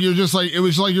just seemed like you're just like, it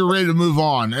was like you're ready to move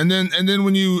on. And then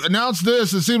when you announced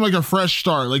this, it seemed like a fresh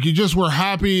start. Like you just were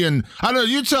happy. And I don't know,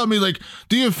 you tell me, like,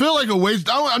 do you feel like a weight?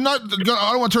 I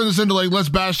don't want to turn this into like, let's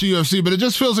bash the UFC, but it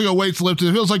just feels like a weight's lifted.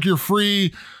 It feels like you're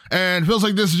free and it feels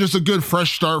like this is just a good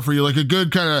fresh start for you. Like a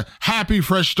good kind of happy,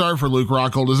 fresh start for Luke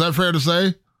Rockhold. Is that fair to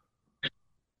say?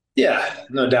 Yeah,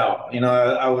 no doubt.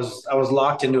 I was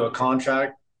locked into a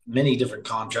contract, many different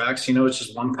contracts. It's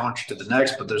just one contract to the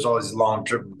next, but there's always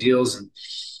long-term deals,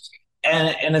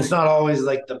 and it's not always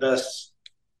like the best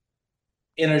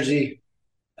energy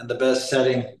and the best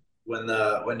setting when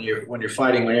you're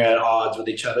fighting, when you're at odds with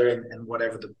each other and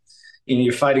whatever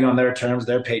you're fighting on their terms,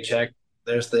 their paycheck.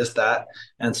 There's this, that,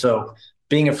 and so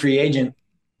being a free agent,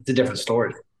 it's a different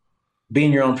story.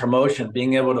 Being your own promotion,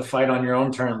 being able to fight on your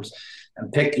own terms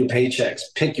and pick your paychecks,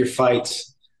 pick your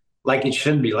fights. Like it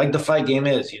should be, like the fight game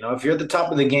is. If you're at the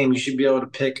top of the game, you should be able to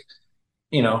pick,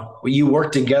 you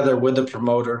work together with the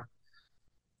promoter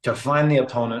to find the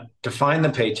opponent, to find the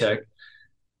paycheck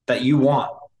that you want,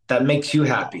 that makes you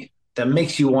happy, that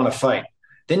makes you want to fight.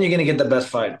 Then you're going to get the best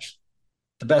fighters,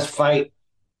 the best fight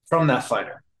from that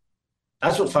fighter.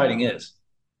 That's what fighting is.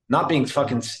 Not being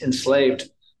fucking enslaved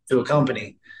to a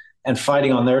company and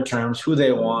fighting on their terms, who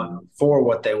they want, for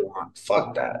what they want.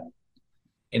 Fuck that.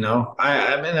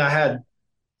 I had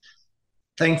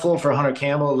thankful for Hunter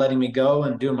Campbell letting me go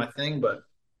and doing my thing, but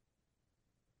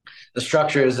the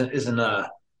structure isn't it's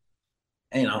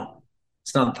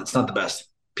not the best.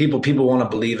 People want to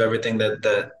believe everything that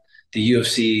the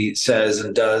UFC says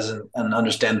and does and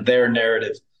understand their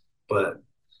narrative, but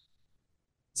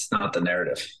it's not the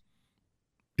narrative.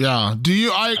 Yeah.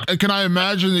 Can I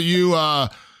imagine that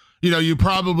you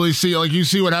probably see, like, you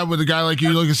see what happened with a guy like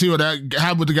you, look and see what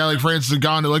happened with a guy like Francis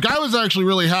Ngannou. Like, I was actually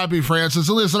really happy, Francis.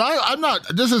 And listen, I'm not,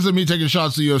 this isn't me taking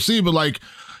shots to the UFC, but like,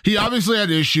 he obviously had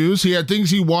issues. He had things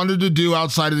he wanted to do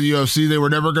outside of the UFC. They were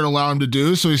never going to allow him to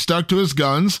do. So he stuck to his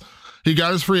guns. He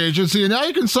got his free agency, and now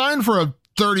he can sign for a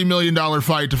 $30 million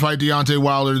fight to fight Deontay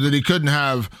Wilder that he couldn't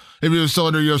have if he was still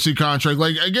under a UFC contract.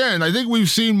 Like, again, I think we've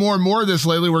seen more and more of this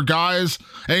lately where guys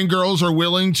and girls are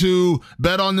willing to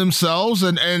bet on themselves,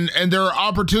 and there are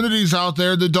opportunities out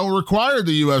there that don't require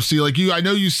the UFC. Like I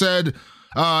know you said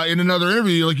in another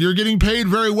interview, like, you're getting paid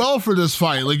very well for this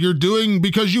fight. Like, you're doing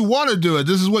because you want to do it.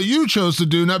 This is what you chose to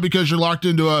do, not because you're locked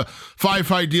into a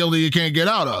 5-fight deal that you can't get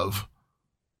out of.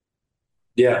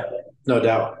 Yeah, no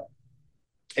doubt.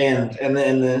 And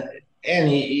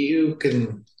you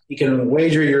can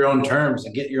wager your own terms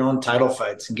and get your own title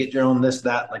fights and get your own this,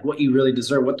 that, like what you really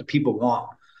deserve, what the people want,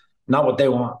 not what they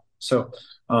want. So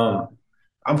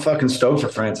I'm fucking stoked for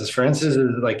Francis. Francis is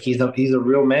like, he's a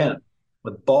real man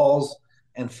with balls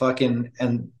and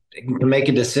can make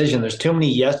a decision. There's too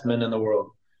many yes men in the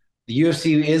world. The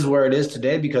UFC is where it is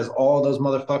today because all those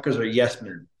motherfuckers are yes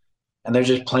men and they're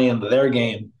just playing their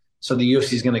game. So the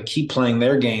UFC is going to keep playing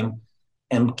their game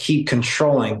and keep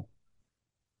controlling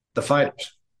the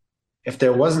fighters. if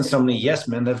there wasn't so many yes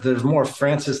men, if there's more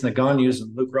Francis Ngannou's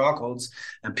and Luke Rockholds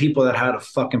and people that had a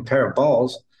fucking pair of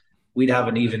balls, we'd have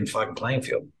an even fucking playing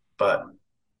field. But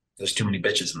there's too many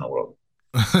bitches in the world.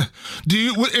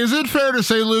 Is it fair to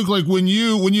say, Luke, like when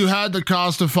you had the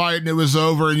Costa fight and it was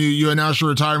over and you announced your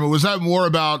retirement, was that more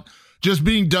about just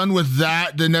being done with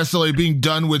that than necessarily being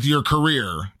done with your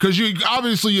career? Because you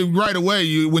obviously right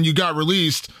away, when you got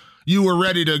released, you were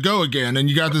ready to go again and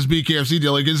you got this BKFC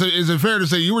deal. Like, is it fair to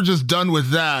say you were just done with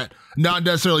that, not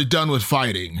necessarily done with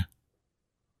fighting?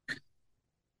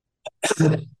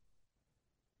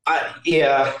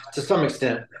 Yeah, to some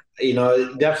extent.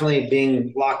 Definitely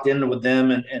being locked in with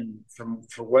them and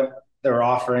for what they're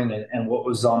offering and what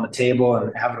was on the table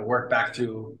and having to work back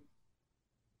through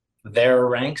their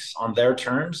ranks on their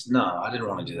terms. No, I didn't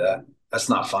want to do that. That's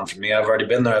not fun for me. I've already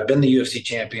been there. I've been the UFC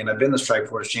champion. I've been the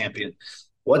Strikeforce champion.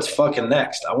 What's fucking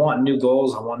next? I want new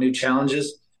goals. I want new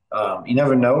challenges. You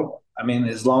never know. I mean,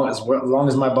 as long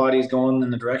as my body is going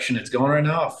in the direction it's going right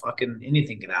now, fucking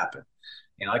anything can happen.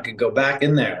 I could go back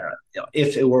in there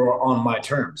if it were on my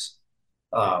terms.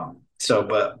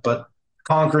 But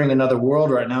conquering another world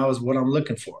right now is what I'm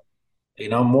looking for.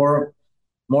 More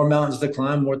mountains to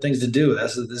climb, more things to do.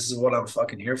 This is what I'm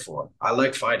fucking here for. I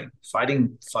like fighting.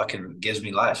 Fighting fucking gives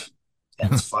me life.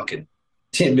 And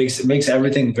it makes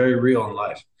everything very real in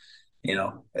life.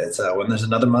 It's when there's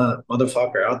another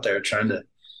motherfucker out there trying to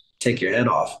take your head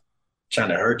off, trying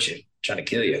to hurt you, trying to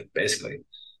kill you, basically.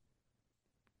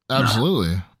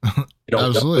 Absolutely.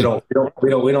 Absolutely.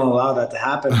 We don't allow that to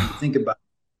happen. You think about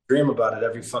it, dream about it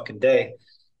every fucking day,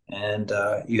 and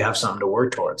you have something to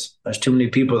work towards. There's too many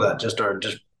people that just are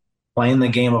playing the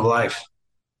game of life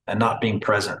and not being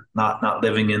present, not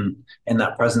living in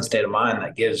that present state of mind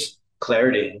that gives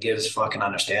clarity and gives fucking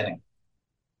understanding.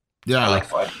 Yeah. I like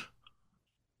fighting.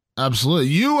 Absolutely.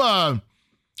 You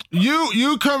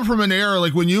come from an era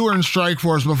like when you were in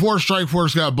Strikeforce, before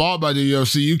Strikeforce got bought by the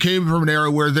UFC, you came from an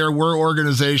era where there were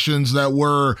organizations that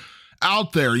were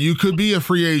out there. You could be a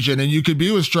free agent and you could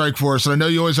be with Strikeforce. And I know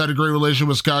you always had a great relationship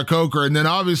with Scott Coker. And then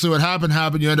obviously what happened,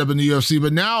 you end up in the UFC.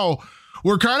 But now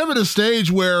we're kind of at a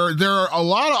stage where there are a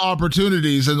lot of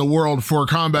opportunities in the world for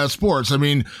combat sports. I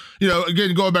mean,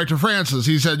 again, going back to Francis,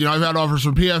 he said, I've had offers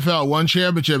from PFL, one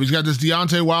championship. He's got this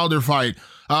Deontay Wilder fight.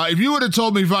 If you would have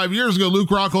told me 5 years ago Luke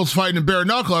Rockhold's fighting in bare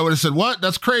knuckle, I would have said, "What?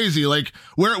 That's crazy! Like,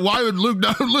 why would Luke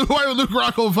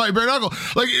Rockhold fight bare knuckle?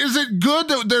 Like, is it good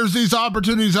that there's these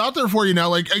opportunities out there for you now?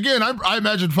 Like, again, I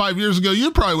imagine 5 years ago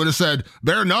you probably would have said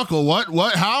bare knuckle. What?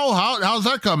 How's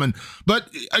that coming? But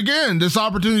again, this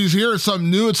opportunity is here. It's something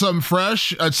new. It's something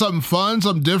fresh. It's something fun.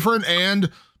 Something different. And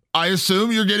I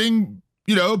assume you're getting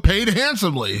paid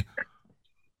handsomely.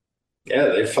 Yeah,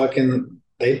 they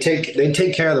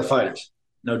take care of the fighters.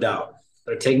 No doubt.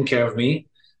 They're taking care of me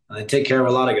and they take care of a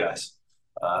lot of guys.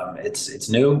 It's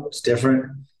new, it's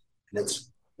different, and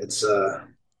it's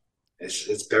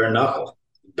bare knuckle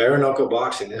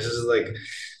boxing. This is like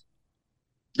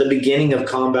the beginning of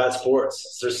combat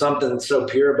sports. There's something so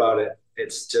pure about it.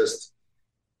 It's just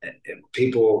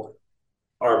people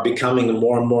are becoming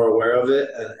more and more aware of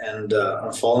it and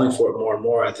are falling for it more and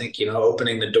more. I think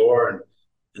opening the door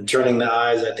and turning the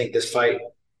eyes. I think this fight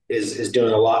is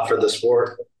doing a lot for the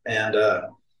sport, and I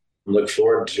look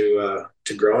forward to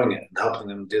growing it and helping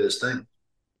them do this thing.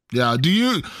 Yeah.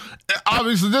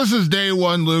 Obviously this is day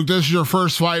one, Luke, this is your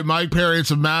first fight. Mike Perry,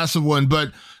 it's a massive one,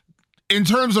 but in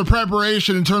terms of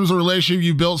preparation, in terms of relationship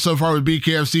you built so far with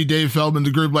BKFC, Dave Feldman,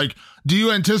 the group, like, do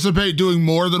you anticipate doing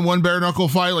more than one bare knuckle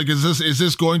fight? Like, is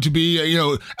this going to be,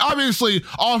 obviously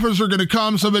offers are going to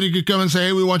come. Somebody could come and say,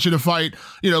 hey, we want you to fight,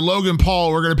 Logan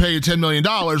Paul. We're going to pay you $10 million,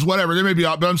 whatever. There may be,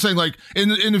 but I'm saying, like, in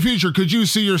the future, could you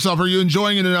see yourself, are you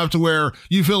enjoying it enough to where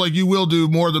you feel like you will do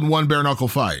more than one bare knuckle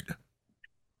fight?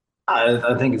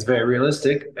 I think it's very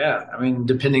realistic. Yeah. I mean,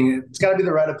 it's got to be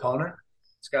the right opponent.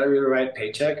 It's got to be the right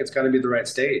paycheck. It's got to be the right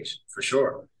stage for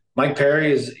sure. Mike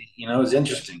Perry is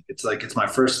interesting. It's like, it's my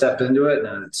first step into it.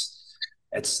 And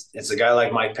it's a guy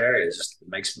like Mike Perry. It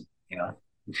makes me,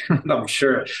 I'm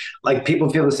sure like people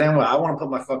feel the same way. I want to put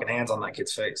my fucking hands on that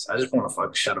kid's face. I just want to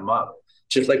fucking shut him up.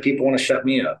 Just like people want to shut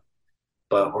me up,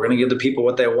 but we're going to give the people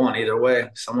what they want. Either way,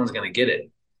 someone's going to get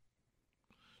it.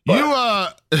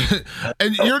 But,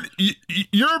 and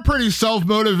you're a pretty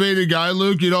self-motivated guy,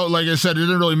 Luke. Like I said, it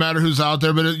doesn't really matter who's out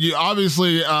there, but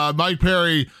obviously Mike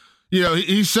Perry,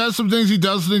 he says some things, he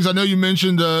does things. I know you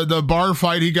mentioned the bar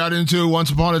fight he got into once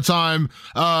upon a time.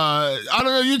 I don't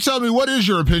know. You tell me, what is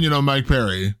your opinion on Mike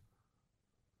Perry?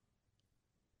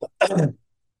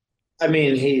 I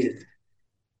mean,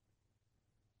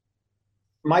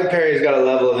 Mike Perry's got a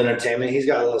level of entertainment. He's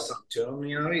got a little something to him.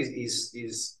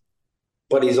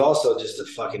 but he's also just a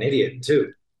fucking idiot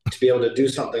too. To be able to do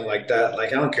something like that,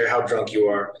 like I don't care how drunk you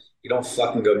are, you don't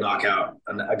fucking go knock out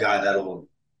a guy that'll.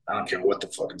 I don't care what the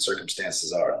fucking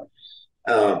circumstances are.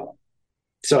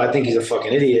 So I think he's a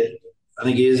fucking idiot. I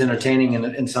think he is entertaining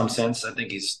in some sense. I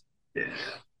think yeah,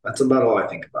 that's about all I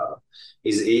think about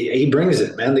him. He brings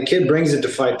it, man. The kid brings it to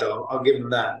fight, though. I'll give him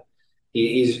that.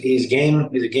 He's game.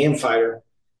 He's a game fighter.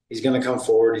 He's going to come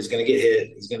forward. He's going to get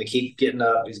hit. He's going to keep getting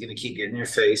up. He's going to keep getting in your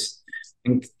face.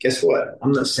 And guess what?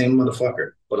 I'm the same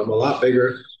motherfucker, but I'm a lot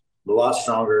bigger, a lot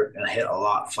stronger, and I hit a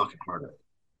lot fucking harder.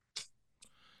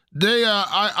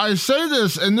 I say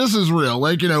this, and this is real.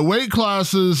 Like, weight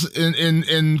classes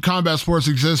in combat sports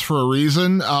exist for a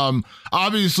reason.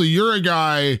 Obviously, you're a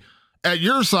guy at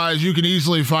your size, you can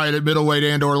easily fight at middleweight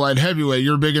and or light heavyweight.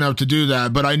 You're big enough to do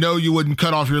that, but I know you wouldn't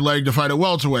cut off your leg to fight at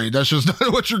welterweight. That's just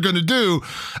not what you're going to do.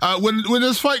 When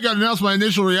this fight got announced, my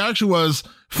initial reaction was,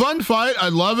 fun fight. I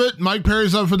love it. Mike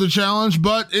Perry's up for the challenge,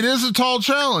 but it is a tall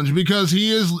challenge because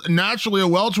he is naturally a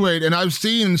welterweight, and I've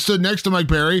seen and stood next to Mike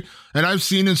Perry, and I've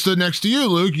seen and stood next to you,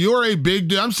 Luke. You're a big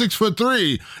dude. I'm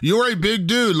 6'3". You're a big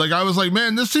dude. Like, I was like,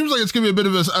 man, this seems like it's gonna be a bit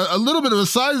of a little bit of a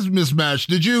size mismatch.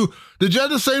 Did you have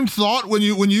the same thought when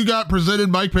you got presented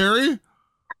Mike Perry?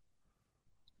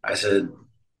 I said,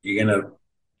 "You're gonna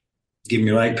give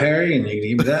me Mike Perry, and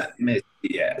you give me that?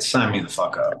 Yeah, sign me the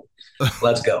fuck up.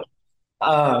 Let's go."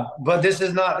 But this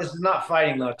is not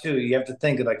fighting though. Too, you have to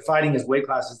think of like fighting is weight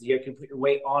classes. You can put your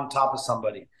weight on top of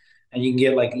somebody, and you can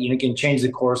get you can change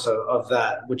the course of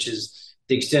that, which is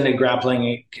the extended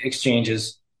grappling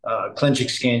exchanges, clinch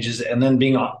exchanges, and then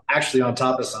being actually on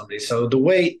top of somebody. So the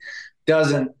weight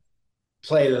doesn't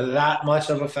play that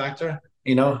much of a factor,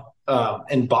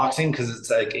 in boxing, because it's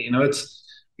like it's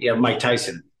Mike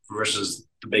Tyson versus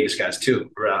the biggest guys too.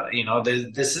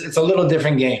 It's a little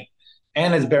different game.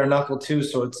 And it's bare knuckle too,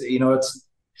 so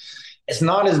it's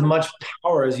not as much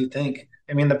power as you think.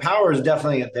 I mean, the power is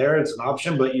definitely there; it's an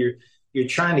option, but you're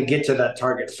trying to get to that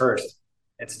target first.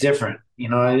 It's different,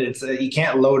 It's you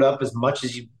can't load up as much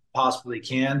as you possibly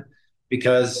can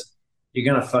because you're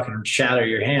gonna fucking shatter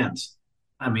your hands.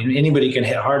 I mean, anybody can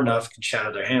hit hard enough can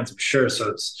shatter their hands, I'm sure.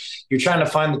 So you're trying to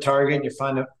find the target, you're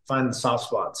trying to find the soft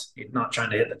spots. You're not trying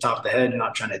to hit the top of the head, you're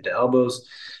not trying to hit the elbows.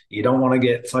 You don't want to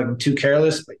get fucking too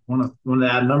careless, but you want to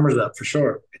add numbers up for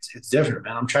sure. It's different,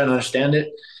 man. I'm trying to understand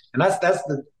it, and that's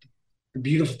the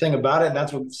beautiful thing about it. And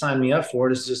that's what signed me up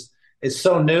for it. It's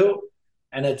so new,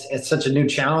 and it's such a new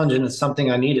challenge, and it's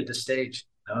something I need at this stage.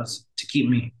 It's to keep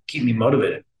me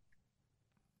motivated.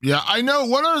 Yeah, I know.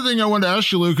 One other thing I wanted to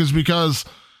ask you, Luke, is because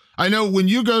I know when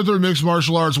you go through mixed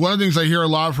martial arts, one of the things I hear a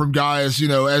lot from guys,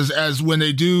 as when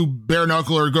they do bare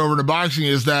knuckle or go over to boxing,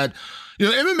 is that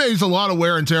MMA is a lot of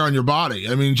wear and tear on your body.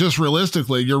 I mean, just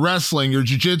realistically, your wrestling, your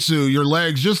jiu-jitsu, your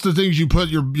legs, just the things you put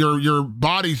your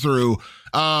body through.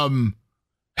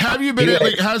 Have you been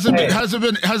has it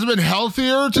been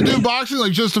healthier to do boxing,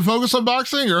 like just to focus on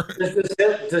boxing, or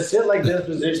to sit like this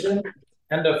position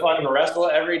and to fucking wrestle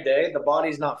every day? The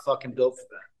body's not fucking built for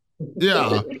that.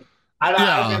 Yeah.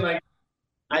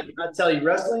 I tell you,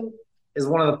 wrestling is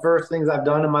one of the first things I've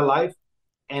done in my life,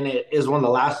 and it is one of the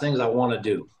last things I want to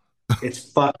do. It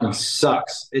fucking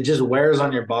sucks. It just wears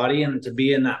on your body, and to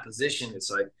be in that position,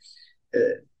 it's like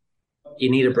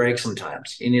you need a break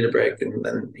sometimes. You need a break,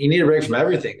 and you need a break from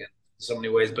everything in so many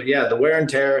ways. But yeah, the wear and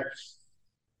tear,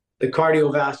 the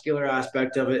cardiovascular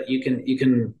aspect of it, you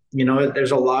can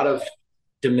there's a lot of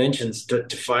dimensions to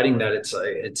fighting that.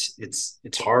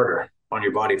 It's harder on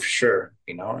your body for sure,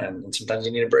 and sometimes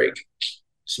you need a break.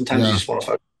 Sometimes you just want to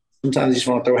fuck. Sometimes you just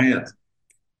want to throw hands.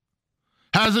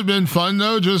 Has it been fun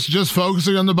though, just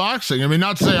focusing on the boxing? I mean,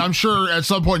 not to say, I'm sure at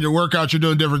some point in your workouts you're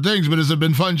doing different things, but has it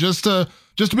been fun just to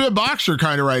be a boxer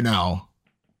kind of right now?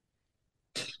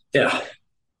 Yeah,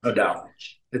 no doubt.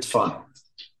 It's fun.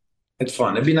 It's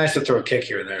fun. It'd be nice to throw a kick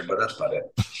here and there, but that's about it.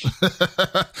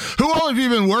 Who all have you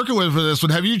been working with for this one?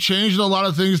 Have you changed a lot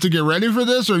of things to get ready for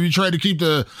this, or have you tried to keep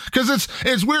because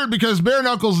it's weird because bare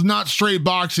knuckles not straight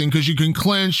boxing because you can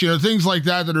clinch, things like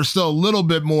that are still a little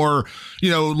bit more,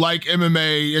 like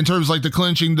MMA in terms of like the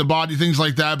clinching, the body, things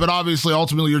like that. But obviously,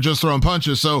 ultimately, you're just throwing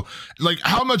punches. So, like,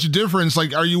 how much difference?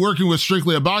 Like, are you working with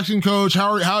strictly a boxing coach?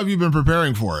 How have you been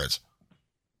preparing for it?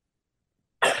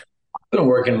 I've been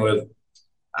working with.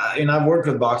 I've worked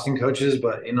with boxing coaches,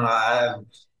 but me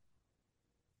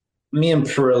and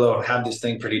Perillo have this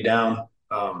thing pretty down,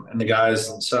 and the guys.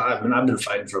 And so I've been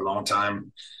fighting for a long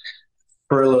time.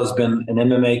 Perillo's been an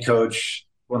MMA coach.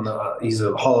 He's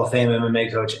a Hall of Fame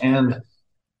MMA coach and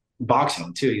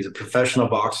boxing too. He's a professional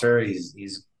boxer.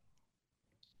 He's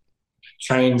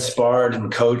trained, sparred, and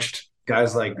coached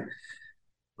guys like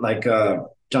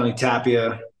Johnny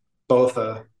Tapia, both.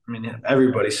 I mean,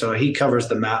 everybody. So he covers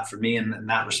the map for me in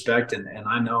that respect, and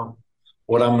I know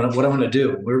what I'm gonna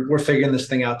do. We're figuring this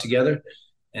thing out together,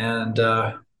 and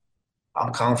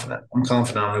I'm confident. I'm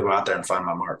gonna go out there and find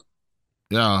my mark.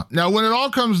 Yeah. Now, when it all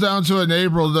comes down to it in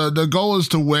April, the goal is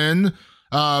to win.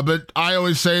 But I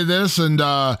always say this, and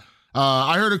I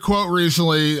heard a quote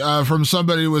recently from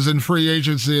somebody who was in free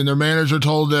agency, and their manager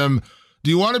told them,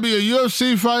 "Do you want to be a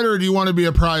UFC fighter or do you want to be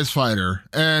a prize fighter?"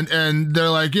 And they're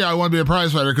like, "Yeah, I want to be a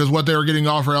prize fighter," because what they were getting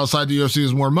offered outside the UFC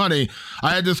is more money.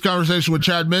 I had this conversation with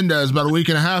Chad Mendes about a week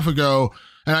and a half ago,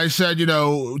 and I said,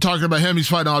 talking about him, he's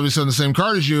fighting obviously on the same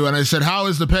card as you, and I said, "How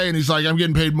is the pay?" And he's like, "I'm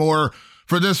getting paid more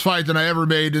for this fight than I ever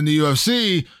made in the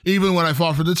UFC, even when I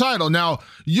fought for the title." Now,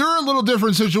 you're a little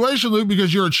different situation, Luke,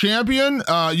 because you're a champion.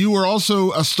 You were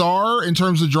also a star in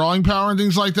terms of drawing power and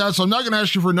things like that. So I'm not going to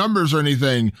ask you for numbers or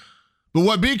anything. But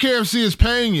what BKFC is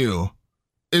paying you,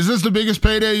 is this the biggest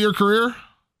payday of your career?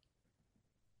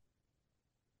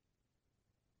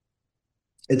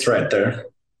 It's right there.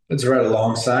 It's right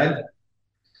alongside.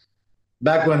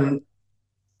 Back when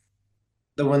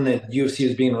the UFC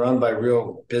was being run by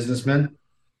real businessmen,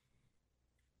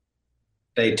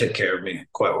 they took care of me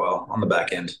quite well on the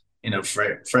back end.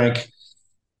 Frank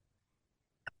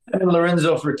and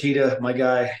Lorenzo Fertitta, my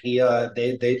guy,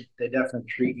 they definitely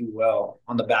treat you well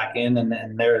on the back end,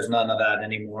 and there is none of that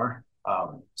anymore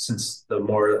since the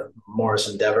Morris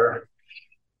Endeavor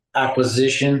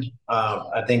acquisition.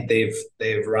 I think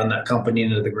they've run that company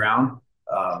into the ground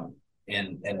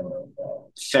in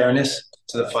fairness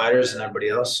to the fighters and everybody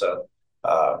else. So,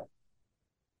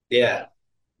 yeah.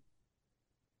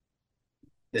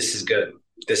 This is good.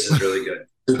 This is really good.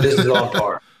 This is on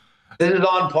par. This is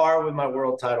on par with my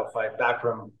world title fight.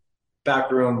 Backroom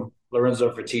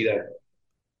Lorenzo Fertitta.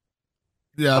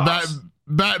 Yeah,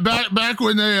 back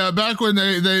when they had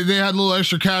a little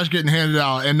extra cash getting handed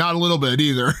out, and not a little bit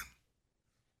either.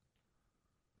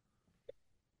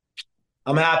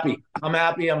 I'm happy.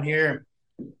 I'm here,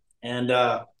 and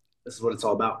this is what it's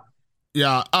all about.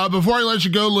 Yeah. Before I let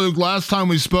you go, Luke, last time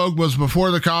we spoke was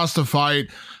before the Costa fight.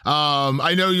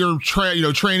 I know you're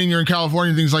training, you're in California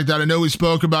and things like that. I know we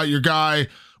spoke about your guy,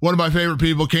 one of my favorite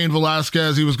people, Cain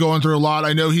Velasquez. He was going through a lot.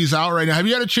 I know he's out right now. Have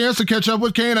you had a chance to catch up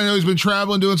with Cain? I know he's been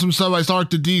traveling, doing some stuff. I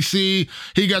talked to DC.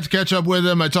 He got to catch up with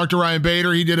him. I talked to Ryan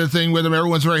Bader. He did a thing with him.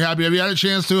 Everyone's very happy. Have you had a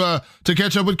chance to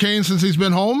catch up with Cain since he's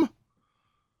been home?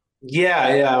 Yeah.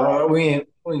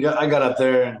 I got up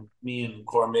there, and me and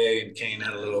Cormier and Cain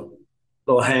had a little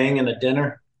hang and a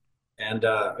dinner, and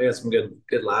we had some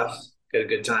good laughs,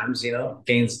 good times.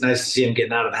 Cain's nice to see him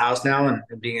getting out of the house now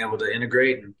and being able to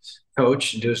integrate and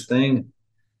coach and do his thing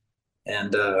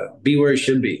and be where he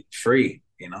should be, free.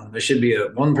 There should be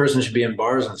one person should be in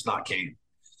bars, and it's not Cain.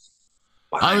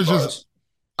 I was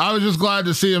just glad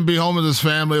to see him be home with his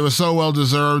family. It was so well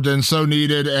deserved and so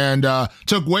needed, and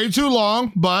took way too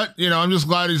long, but I'm just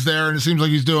glad he's there, and it seems like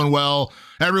he's doing well.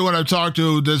 Everyone I've talked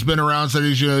to that's been around said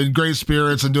he's in great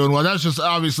spirits and doing well. That's just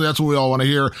obviously that's what we all want to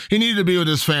hear. He needed to be with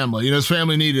his family. His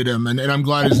family needed him, and I'm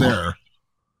glad he's there.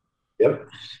 Yep.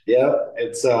 Yeah,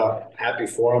 it's happy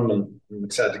for him, and I'm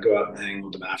excited to go out and hang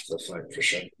with him after the fight for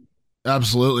sure.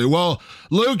 Absolutely. Well,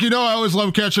 Luke, I always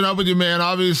love catching up with you, man.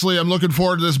 Obviously, I'm looking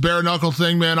forward to this bare knuckle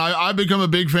thing, man. I've become a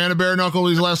big fan of bare knuckle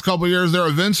these last couple of years. Their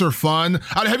events are fun.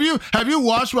 Have you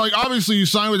watched, obviously you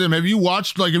signed with them. Have you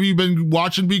been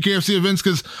watching BKFC events?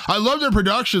 Because I love their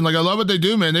production. I love what they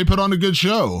do, man. They put on a good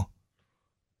show.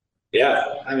 Yeah.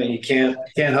 I mean, you can't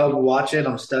help but watch it.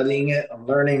 I'm studying it. I'm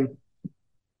learning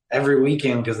every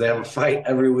weekend because they have a fight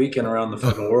every weekend around the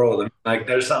fucking world. And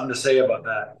there's something to say about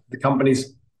that. The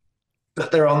companies,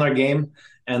 they're on their game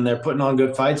and they're putting on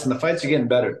good fights, and the fights are getting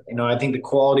better. I think the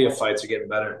quality of fights are getting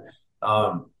better.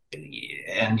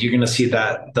 And you're going to see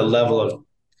that the level of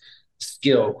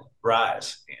skill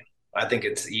rise. I think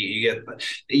it's, you get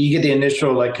the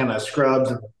initial kind of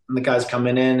scrubs, and the guys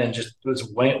coming in and just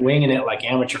winging it like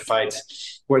amateur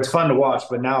fights where it's fun to watch.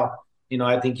 But now,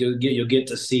 I think you'll get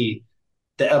to see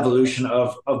the evolution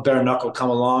of bare knuckle come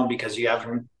along, because you have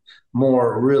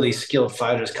more really skilled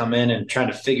fighters come in and trying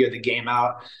to figure the game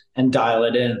out and dial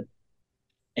it in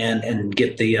and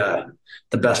get the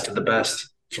best of the best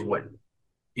from what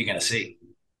you're going to see.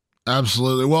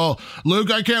 Absolutely. Well,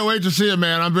 Luke, I can't wait to see it,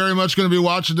 man. I'm very much going to be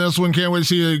watching this one. Can't wait to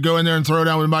see you go in there and throw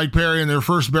down with Mike Perry in their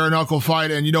first bare knuckle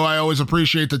fight. And I always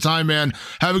appreciate the time, man.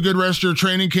 Have a good rest of your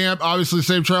training camp. Obviously,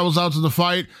 safe travels out to the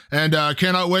fight, and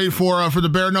cannot wait for the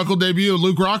bare knuckle debut of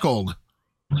Luke Rockhold.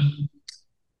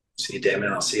 See you,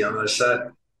 Damon. I'll see you on the other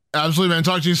side. Absolutely, man.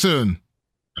 Talk to you soon.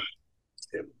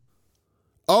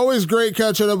 Always great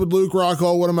catching up with Luke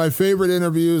Rockhold, one of my favorite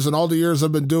interviews in all the years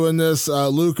I've been doing this.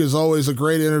 Luke is always a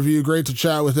great interview, great to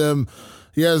chat with him.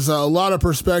 He has a lot of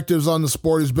perspectives on the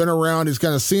sport. He's been around, he's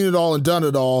kind of seen it all and done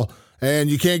it all, and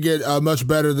you can't get much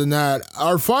better than that.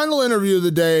 Our final interview of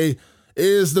the day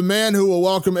is the man who will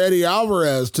welcome Eddie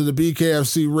Alvarez to the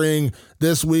BKFC ring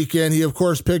this weekend. He, of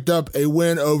course, picked up a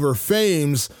win over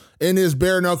Fames in his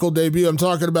bare knuckle debut. I'm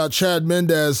talking about Chad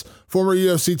Mendes, former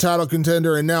UFC title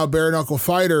contender and now bare knuckle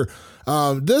fighter.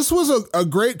 This was a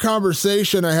great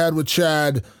conversation I had with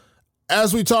Chad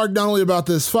as we talked not only about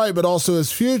this fight, but also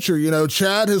his future. You know,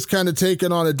 Chad has kind of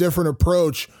taken on a different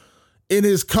approach in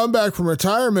his comeback from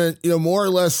retirement, you know, more or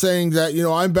less saying that, you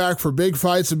know, I'm back for big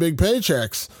fights and big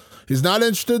paychecks. He's not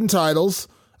interested in titles.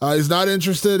 He's not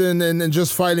interested in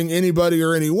just fighting anybody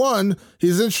or anyone.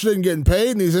 He's interested in getting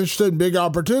paid, and he's interested in big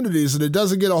opportunities. And it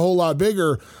doesn't get a whole lot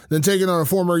bigger than taking on a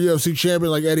former UFC champion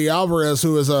like Eddie Alvarez,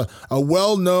 who is a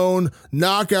well-known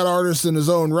knockout artist in his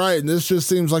own right. And this just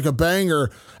seems like a banger.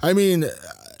 I mean,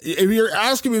 if you're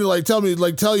asking me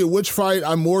to tell you which fight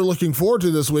I'm more looking forward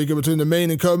to this weekend between the main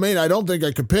and co-main, I don't think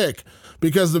I could pick,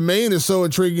 because the main is so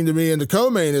intriguing to me and the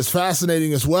co-main is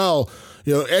fascinating as well.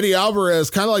 You know, Eddie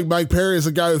Alvarez, kind of like Mike Perry, is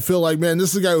a guy who feel like, man,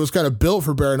 this is a guy who was kind of built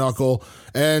for bare knuckle,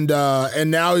 and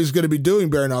now he's going to be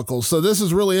doing bare knuckle. So this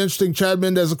is really interesting. Chad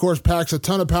Mendes, of course, packs a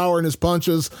ton of power in his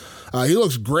punches. He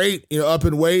looks great, you know, up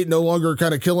in weight, no longer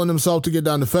kind of killing himself to get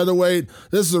down to featherweight.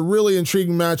 This is a really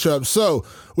intriguing matchup. So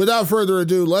without further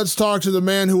ado, let's talk to the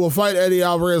man who will fight Eddie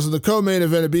Alvarez in the co-main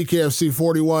event at BKFC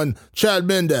 41, Chad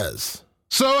Mendes.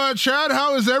 So, Chad,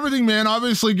 how is everything, man?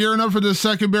 Obviously gearing up for this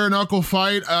second bare knuckle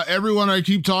fight. Everyone I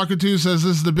keep talking to says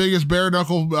this is the biggest bare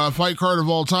knuckle fight card of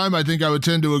all time. I think I would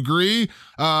tend to agree.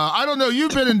 I don't know.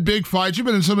 You've been in big fights. You've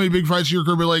been in so many big fights in your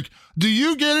career. But like, do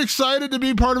you get excited to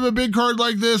be part of a big card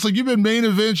like this? Like, you've been main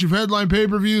events, you've headlined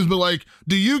pay-per-views, but like,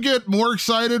 do you get more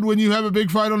excited when you have a big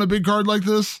fight on a big card like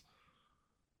this?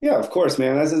 Yeah, of course,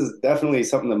 man. This is definitely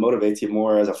something that motivates you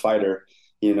more as a fighter.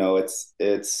 You know,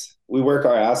 we work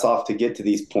our ass off to get to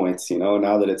these points, you know.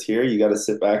 Now that it's here, you got to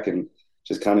sit back and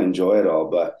just kind of enjoy it all.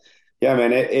 But yeah,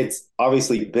 man, it's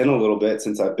obviously been a little bit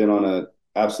since I've been on a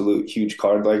absolute huge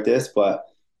card like this, but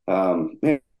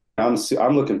man,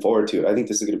 I'm looking forward to it. I think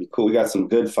this is going to be cool. We got some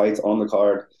good fights on the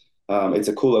card. It's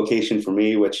a cool location for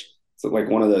me, which is like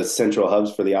one of the central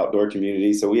hubs for the outdoor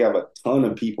community. So we have a ton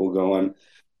of people going.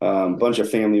 Bunch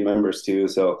of family members too.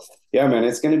 So yeah, man,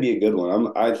 it's going to be a good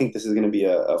one. I think this is going to be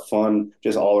a fun,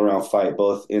 just all around fight,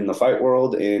 both in the fight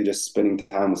world and just spending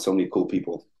time with so many cool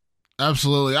people.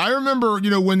 Absolutely. I remember, you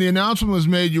know, when the announcement was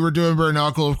made, you were doing bare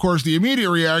knuckle. Of course, the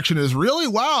immediate reaction is, really?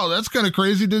 Wow, that's kind of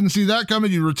crazy. Didn't see that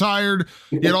coming. You retired.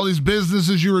 You had all these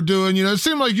businesses you were doing. You know, it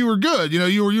seemed like you were good. You know,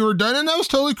 you were done, and that was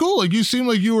totally cool. Like, you seemed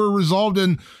like you were resolved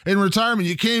in retirement.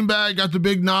 You came back, got the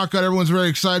big knockout. Everyone's very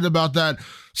excited about that.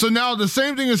 So now the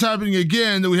same thing is happening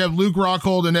again, that we have Luke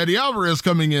Rockhold and Eddie Alvarez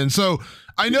coming in. So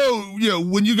I know, you know,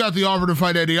 when you got the offer to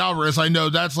fight Eddie Alvarez, I know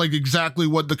that's like exactly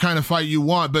what the kind of fight you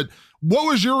want. But what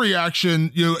was your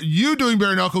reaction? You know, you doing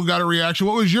bare knuckle got a reaction.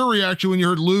 What was your reaction when you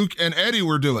heard Luke and Eddie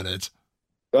were doing it?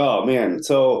 Oh man.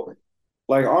 So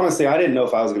like, honestly, I didn't know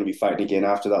if I was going to be fighting again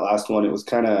after that last one. It was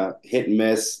kind of hit and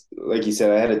miss. Like you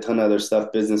said, I had a ton of other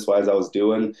stuff business wise I was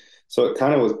doing. So it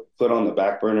kind of was put on the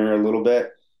back burner a little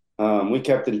bit. We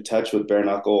kept in touch with bare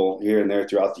knuckle here and there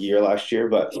throughout the year last year,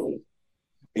 but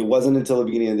it wasn't until the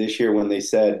beginning of this year when they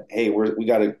said, "Hey, we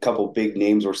got a couple big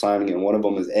names we're signing, and one of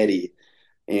them is Eddie,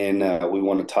 and we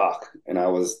want to talk." And I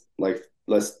was like,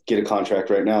 "Let's get a contract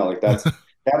right now." Like that's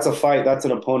a fight, that's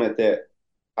an opponent that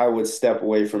I would step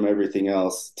away from everything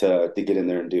else to get in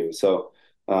there and do. So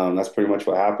that's pretty much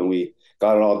what happened. We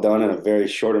got it all done in a very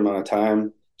short amount of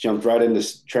time. Jumped right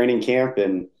into training camp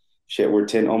and. Shit, we're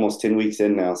almost 10 weeks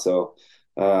in now. So,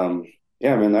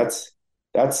 yeah, man, that's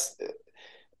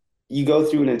you go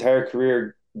through an entire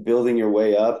career building your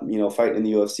way up, you know, fighting in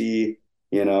the UFC,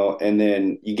 you know, and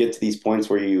then you get to these points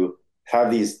where you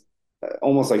have these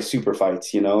almost like super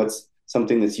fights, you know, it's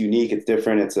something that's unique. It's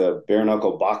different. It's a bare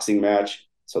knuckle boxing match.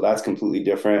 So that's completely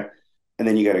different. And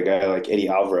then you got a guy like Eddie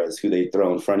Alvarez who they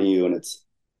throw in front of you and it's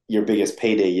your biggest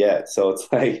payday yet. So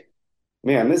it's like,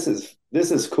 man, this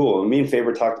is cool. Me and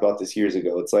Faber talked about this years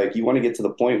ago. It's like you want to get to the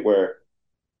point where,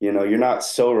 you know, you're not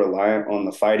so reliant on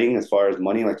the fighting as far as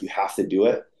money, like you have to do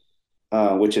it,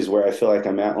 which is where I feel like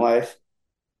I'm at in life.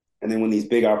 And then when these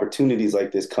big opportunities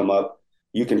like this come up,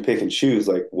 you can pick and choose,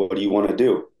 like, what do you want to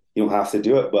do? You don't have to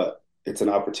do it, but it's an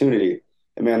opportunity.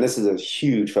 And man, this is a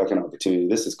huge fucking opportunity.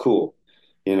 This is cool.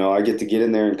 You know, I get to get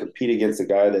in there and compete against a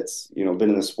guy that's, you know, been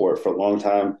in the sport for a long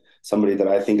time, somebody that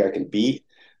I think I can beat.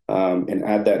 And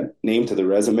add that name to the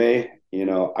resume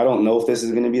I don't know if this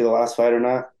is going to be the last fight or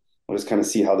not. We'll just kind of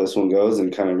see how this one goes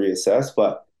and kind of reassess.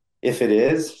 But if it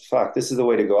is, fuck, this is the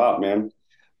way to go out, man.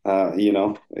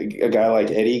 A guy like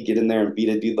Eddie, get in there and beat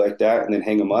a dude like that and then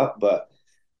hang him up. But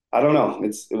I don't know.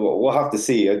 We'll have to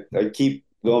see. I keep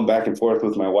going back and forth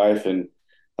with my wife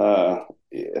uh,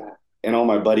 and all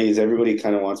my buddies. Everybody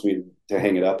kind of wants me to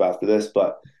hang it up after this,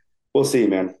 but we'll see,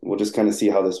 man. We'll just kind of see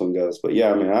how this one goes. But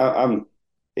yeah, man, I'm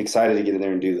excited to get in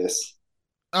there and do this.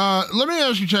 Let me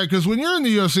ask you, Chad, because when you're in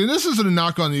the UFC, and this isn't a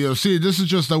knock on the UFC, this is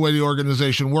just the way the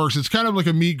organization works. It's kind of like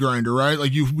a meat grinder, right?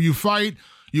 Like you fight,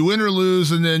 you win or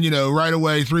lose, and then, right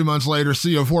away, 3 months later,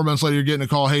 4 months later, you're getting a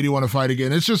call, hey, do you want to fight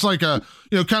again? It's just like kind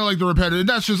of like the repetitive.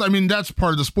 That's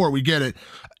part of the sport. We get it.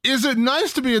 Is it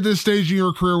nice to be at this stage in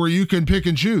your career where you can pick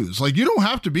and choose? Like, you don't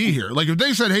have to be here. Like, if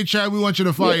they said, hey, Chad, we want you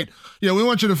to fight, we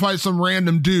want you to fight some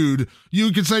random dude,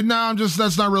 you could say, nah,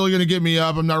 that's not really going to get me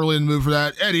up. I'm not really in the mood for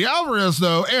that. Eddie Alvarez,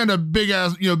 though, and a big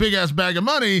ass bag of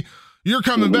money, you're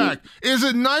coming back. Is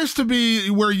it nice to be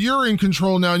where you're in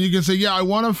control now and you can say, yeah, I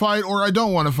want to fight or I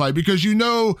don't want to fight? Because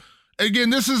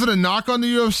again, this isn't a knock on the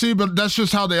UFC, but that's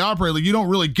just how they operate. Like, you don't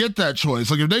really get that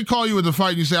choice. Like, if they call you with a fight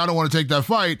and you say, I don't want to take that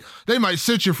fight, they might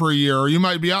sit you for a year, or you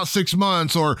might be out 6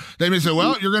 months, or they may say,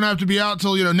 well, you're going to have to be out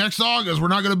till, next August. We're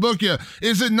not going to book you.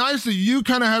 Is it nice that you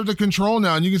kind of have the control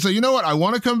now and you can say, you know what, I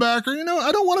want to come back, or,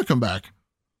 I don't want to come back?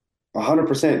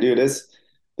 100%, dude.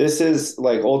 This is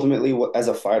like ultimately as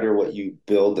a fighter, what you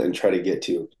build and try to get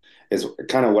to is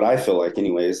kind of what I feel like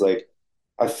anyways. Like,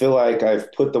 I feel like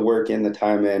I've put the work in, the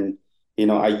time in.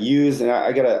 I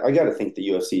gotta thank the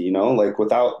UFC, like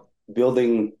without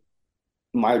building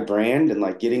my brand and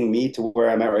like getting me to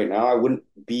where I'm at right now, I wouldn't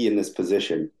be in this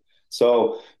position.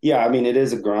 So yeah, I mean, it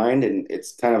is a grind and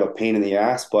it's kind of a pain in the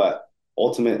ass, but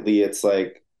ultimately it's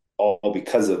like all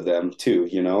because of them too,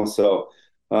 So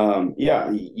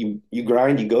yeah, you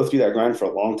grind, you go through that grind for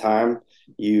a long time,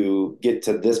 you get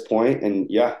to this point, and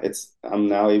yeah, I'm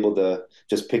now able to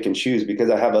just pick and choose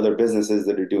because I have other businesses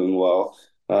that are doing well.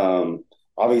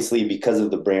 Obviously because of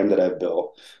the brand that I've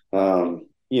built, and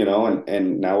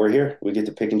now we're here. We get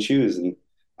to pick and choose, and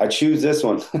I choose this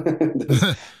one.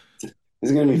 This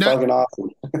is going to be fucking awesome.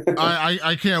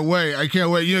 I can't wait. I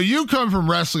can't wait. You come from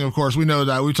wrestling, of course. We know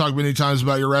that. We've talked many times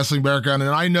about your wrestling background,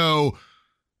 and I know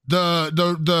the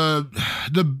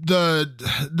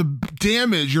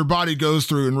damage your body goes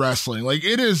through in wrestling. Like,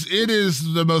 it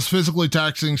is the most physically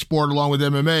taxing sport along with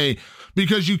MMA,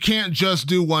 because you can't just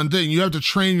do one thing. You have to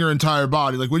train your entire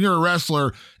body. Like, when you're a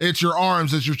wrestler, it's your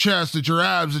arms, it's your chest, it's your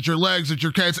abs, it's your legs,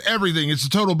 it's everything. It's a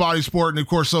total body sport, and of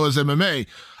course, so is MMA.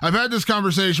 I've had this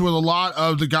conversation with a lot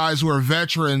of the guys who are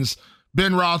veterans,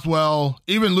 Ben Rothwell,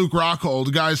 even Luke Rockhold,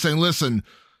 the guys saying, listen,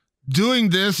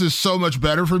 doing this is so much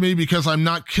better for me because I'm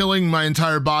not killing my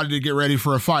entire body to get ready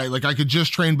for a fight. Like, I could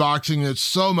just train boxing, and it's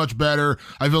so much better.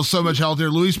 I feel so much healthier.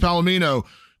 Luis Palomino,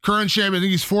 current champion, I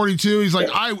think he's 42. He's like,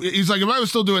 if I was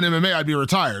still doing MMA, I'd be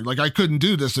retired. Like, I couldn't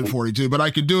do this at 42, but I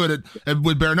could do it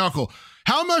with bare knuckle.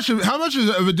 How much of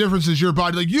a difference is your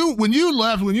body? Like, when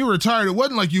you retired, it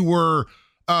wasn't like you were,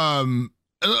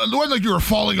 it wasn't like you were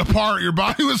falling apart. Your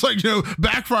body was like,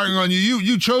 backfiring on you.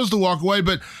 You chose to walk away,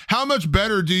 but how much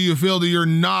better do you feel that you're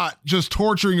not just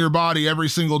torturing your body every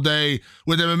single day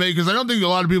with MMA? Because I don't think a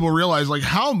lot of people realize like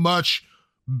how much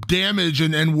damage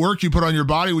and work you put on your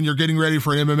body when you're getting ready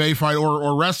for an MMA fight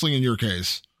or wrestling in your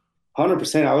case.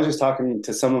 100%. I was just talking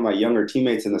to some of my younger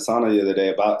teammates in the sauna the other day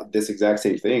about this exact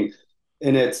same thing.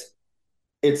 And it's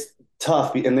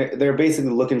tough. And they're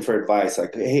basically looking for advice.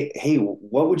 Like, hey,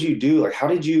 what would you do? Like, how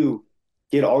did you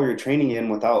get all your training in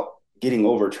without getting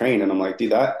overtrained? And I'm like,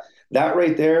 dude, that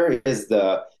right there is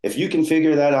if you can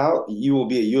figure that out, you will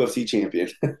be a UFC champion.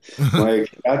 Like,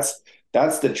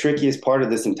 that's the trickiest part of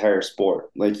this entire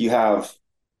sport. Like, you have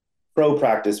pro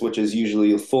practice, which is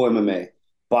usually full MMA,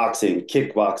 boxing,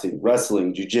 kickboxing,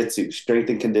 wrestling, jiu-jitsu, strength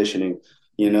and conditioning,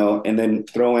 and then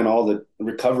throw in all the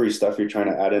recovery stuff you're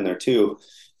trying to add in there too.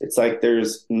 It's like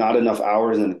there's not enough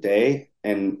hours in a day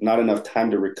and not enough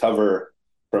time to recover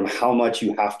from how much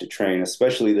you have to train,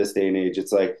 especially this day and age.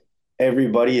 It's like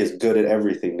everybody is good at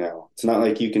everything now. It's not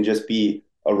like you can just be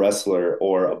a wrestler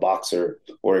or a boxer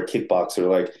or a kickboxer.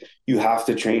 Like, you have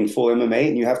to train full MMA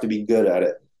and you have to be good at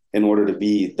it in order to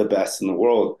be the best in the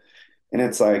world. And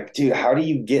it's like, dude, how do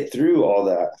you get through all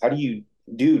that? How do you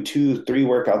do 2-3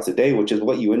 workouts a day, which is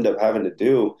what you end up having to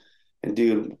do? And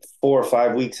dude, 4 or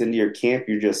 5 weeks into your camp,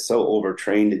 you're just so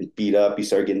overtrained and beat up. You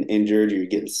start getting injured, you're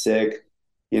getting sick,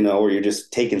 or you're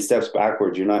just taking steps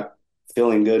backwards. You're not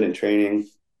feeling good in training.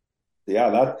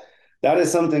 Yeah, that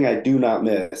is something I do not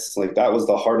miss. Like, that was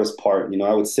the hardest part.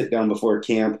 I would sit down before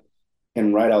camp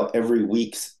and write out every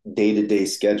week's day-to-day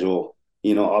schedule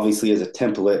obviously as a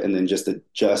template, and then just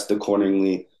adjust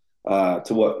accordingly to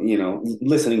what,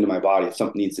 listening to my body. If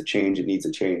something needs to change, it needs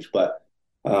to change. But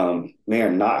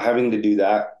man, not having to do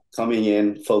that, coming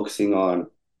in, focusing on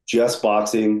just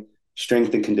boxing,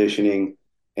 strength and conditioning,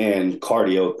 and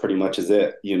cardio pretty much is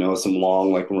it, some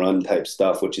long like run type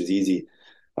stuff, which is easy.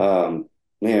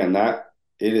 Man, that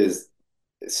it is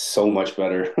so much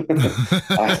better.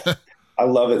 I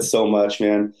love it so much,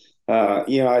 man.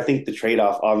 I think the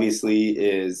trade-off obviously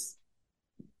is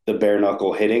the bare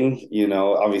knuckle hitting.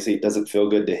 Obviously it doesn't feel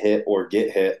good to hit or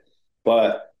get hit,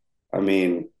 but I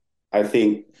mean, I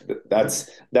think that's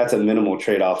a minimal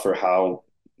trade-off for how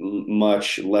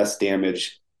much less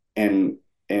damage and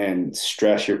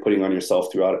stress you're putting on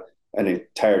yourself throughout an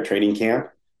entire training camp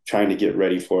trying to get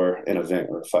ready for an event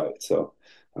or a fight. So,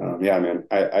 yeah, man,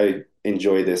 I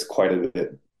enjoy this quite a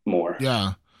bit more.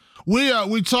 Yeah.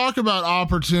 We talk about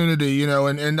opportunity,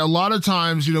 and a lot of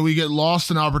times, we get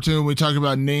lost in opportunity when we talk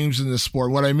about names in this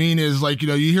sport. What I mean is, like,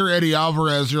 you hear Eddie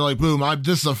Alvarez, you're like, boom,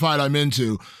 this is a fight I'm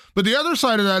into. But the other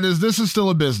side of that is this is still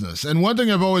a business. And one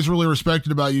thing I've always really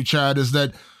respected about you, Chad, is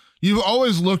that you've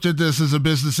always looked at this as a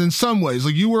business in some ways.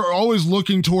 Like, you were always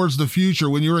looking towards the future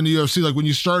when you were in the UFC, like when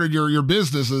you started your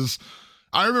businesses.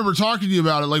 I remember talking to you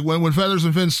about it, like when Feathers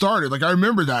and Fins started. Like, I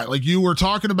remember that. Like, you were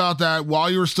talking about that while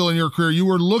you were still in your career. You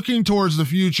were looking towards the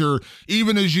future,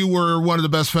 even as you were one of the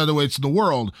best featherweights in the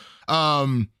world. How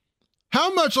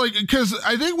much, like, because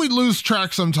I think we lose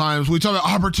track sometimes. We talk about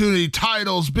opportunity,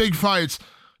 titles, big fights.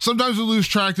 Sometimes we lose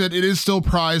track that it is still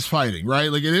prize fighting,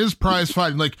 right? Like, it is prize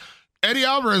fighting. Like, Eddie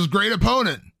Alvarez, great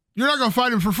opponent. You're not going to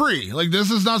fight him for free. Like, this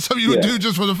is not something you would do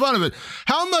just for the fun of it.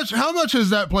 How much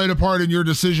has that played a part in your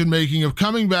decision making of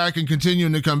coming back and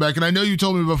continuing to come back? And I know you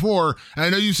told me before, and I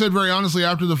know you said very honestly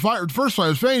after the first fight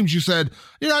of Fames, you said,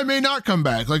 I may not come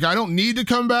back. Like, I don't need to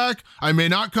come back. I may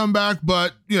not come back,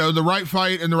 but the right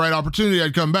fight and the right opportunity,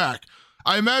 I'd come back.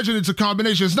 I imagine it's a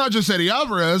combination. It's not just Eddie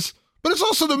Alvarez, but it's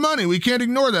also the money. We can't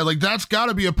ignore that. Like, that's got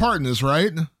to be a part in this,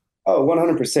 right? Oh,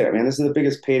 100%, man. This is the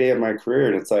biggest payday of my career.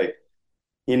 And it's like,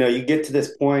 you get to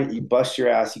this point, you bust your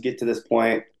ass, you get to this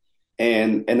point,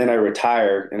 and then I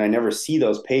retire and I never see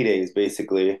those paydays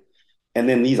basically. And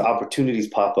then these opportunities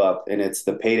pop up, and it's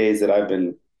the paydays that I've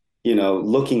been,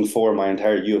 looking for my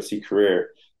entire UFC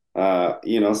career.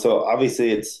 So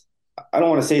obviously I don't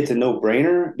want to say it's a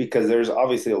no-brainer, because there's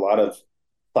obviously a lot of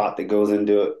thought that goes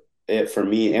into it for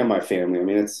me and my family. I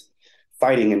mean, it's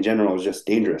fighting in general is just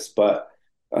dangerous, but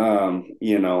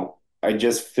I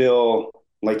just feel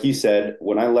like you said,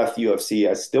 when I left UFC,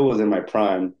 I still was in my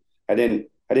prime. I didn't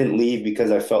leave because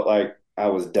I felt like I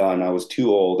was done. I was too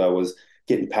old. I was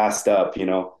getting passed up,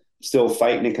 still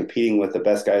fighting and competing with the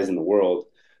best guys in the world.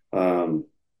 And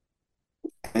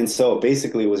so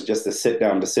basically it was just a sit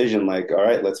down decision. Like, all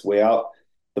right, let's weigh out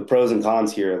the pros and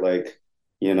cons here. Like,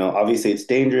 obviously it's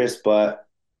dangerous, but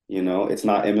it's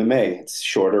not MMA. It's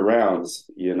shorter rounds,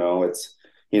 it's,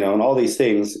 and all these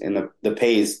things, and the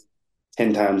pay's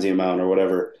 10 times the amount or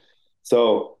whatever.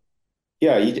 So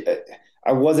yeah,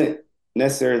 I wasn't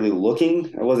necessarily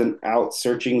looking. I wasn't out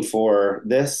searching for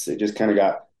this. It just kind of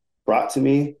got brought to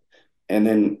me. And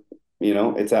then,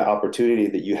 it's that opportunity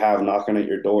that you have knocking at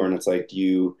your door. And it's like,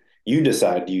 you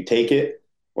decide, do you take it,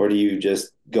 or do you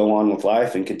just go on with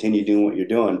life and continue doing what you're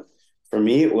doing? For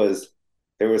me, there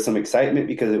was some excitement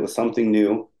because it was something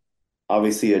new,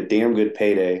 obviously a damn good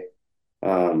payday.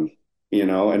 And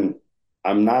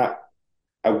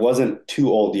I wasn't too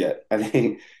old yet. I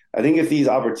think if these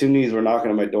opportunities were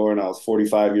knocking on my door and I was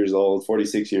 45 years old,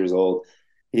 46 years old,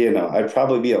 I'd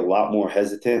probably be a lot more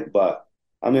hesitant, but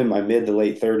I'm in my mid to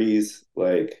late 30s.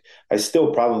 Like, I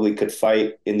still probably could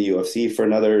fight in the UFC for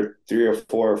another 3 or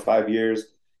 4 or 5 years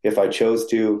if I chose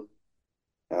to.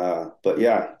 But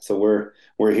yeah, so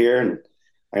we're here, and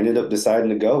I ended up deciding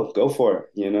to go for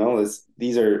it.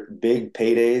 These are big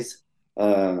paydays.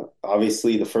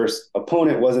 Obviously the first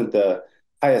opponent wasn't the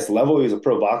highest level. He was a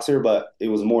pro boxer, but it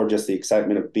was more just the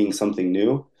excitement of being something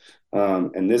new.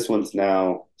 And this one's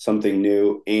now something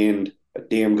new and a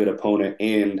damn good opponent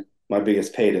and my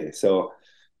biggest payday. So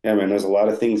yeah, man, there's a lot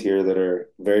of things here that are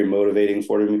very motivating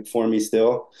for me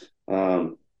still.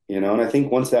 And I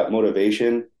think once that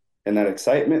motivation and that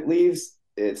excitement leaves,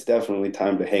 it's definitely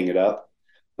time to hang it up.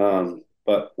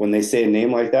 But when they say a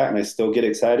name like that and I still get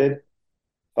excited,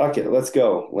 fuck it, let's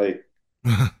go. Like,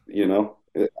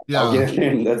 Yeah. I'll get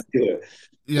in, let's do it.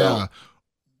 Yeah.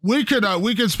 So,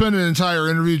 we could spend an entire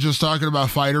interview just talking about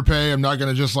fighter pay. I'm not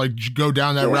going to just like go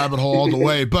down that rabbit hole all the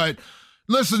way, but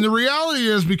Listen, the reality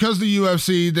is because the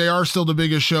UFC, they are still the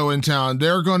biggest show in town.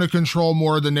 They're going to control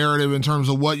more of the narrative in terms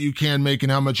of what you can make and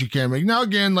how much you can make. Now,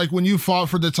 again, like when you fought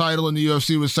for the title in the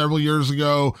UFC was several years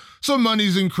ago, so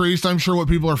money's increased. I'm sure what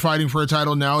people are fighting for a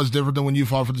title now is different than when you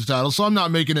fought for the title. So I'm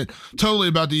not making it totally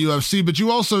about the UFC, but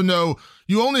you also know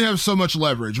you only have so much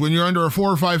leverage when you're under a 4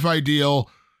 or 5 fight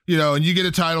deal. And you get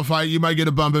a title fight, you might get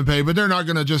a bump and pay, but they're not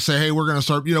going to just say, hey, we're going to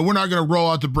start, we're not going to roll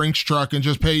out the Brinks truck and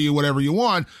just pay you whatever you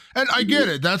want. And I get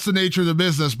it. That's the nature of the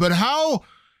business. But how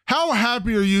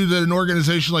happy are you that an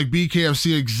organization like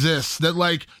BKFC exists, that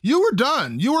like you were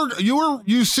done?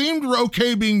 You seemed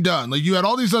okay being done. Like you had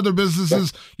all these other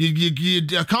businesses. You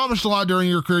accomplished a lot during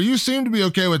your career. You seemed to be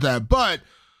okay with that. But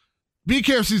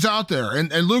BKFC's out there,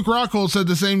 and Luke Rockhold said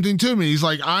the same thing to me. He's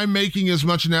like, I'm making as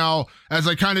much now as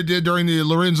I kind of did during the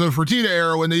Lorenzo Fertitta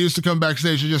era when they used to come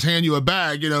backstage and just hand you a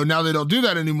bag. Now they don't do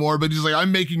that anymore, but he's like,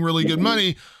 I'm making really good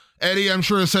money. Eddie, I'm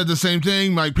sure, has said the same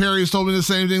thing. Mike Perry has told me the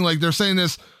same thing. Like, they're saying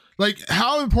this, like,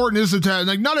 how important is it to,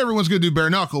 like, not everyone's going to do bare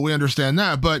knuckle. We understand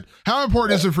that, but how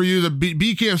important is it for you that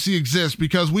BKFC exists?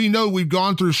 Because we know we've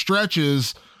gone through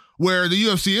stretches where the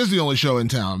UFC is the only show in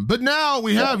town. But now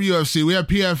we have UFC, we have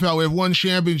PFL, we have One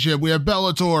Championship, we have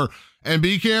Bellator and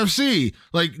BKFC.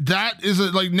 Like that is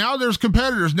now there's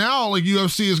competitors. Now like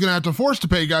UFC is going to have to force to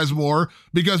pay guys more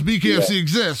because BKFC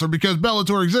exists or because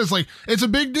Bellator exists. Like it's a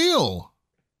big deal.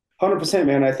 100%,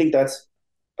 man. I think that's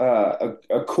a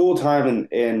cool time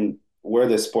in where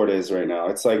this sport is right now.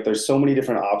 It's like there's so many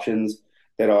different options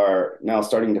that are now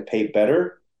starting to pay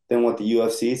better than what the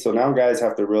UFC. So now guys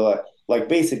have to realize, like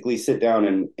basically sit down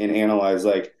and analyze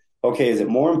like, okay, is it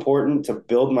more important to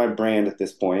build my brand at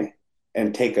this point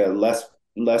and take a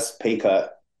less pay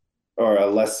cut or a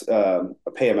less a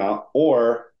pay amount,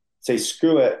 or say,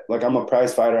 screw it, like I'm a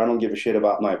prize fighter, I don't give a shit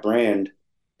about my brand,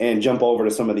 and jump over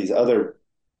to some of these other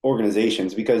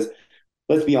organizations? Because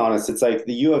let's be honest, it's like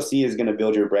the UFC is going to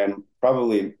build your brand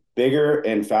probably bigger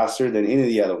and faster than any of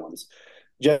the other ones,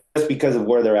 just because of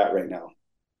where they're at right now.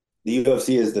 The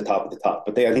UFC is the top of the top,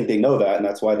 but I think they know that, and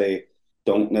that's why they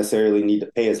don't necessarily need to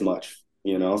pay as much,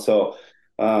 So,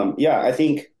 I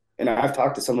think, and I've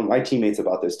talked to some of my teammates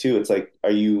about this too. It's like, are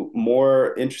you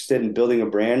more interested in building a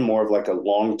brand, more of like a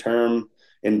long-term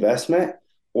investment,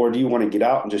 or do you want to get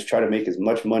out and just try to make as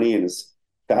much money in as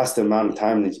fast amount of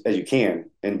time as you can,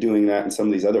 and doing that in some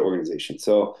of these other organizations?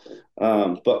 So,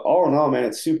 but all in all, man,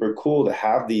 it's super cool to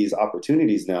have these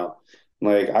opportunities now.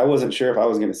 Like I wasn't sure if I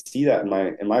was going to see that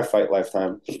in my fight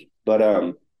lifetime,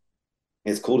 but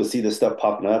it's cool to see this stuff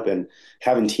popping up and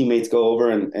having teammates go over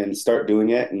and start doing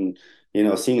it, and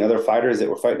seeing other fighters that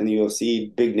were fighting in the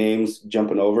UFC, big names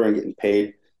jumping over and getting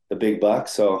paid the big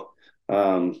bucks. So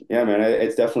man,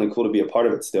 it's definitely cool to be a part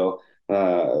of it still.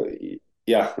 I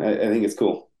think it's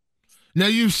cool. Now,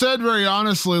 you've said very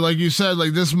honestly, like you said,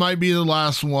 like this might be the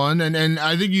last one. And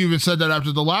I think you even said that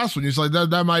after the last one. You said like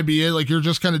that might be it. Like you're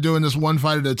just kind of doing this one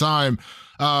fight at a time.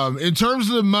 In terms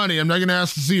of the money, I'm not going to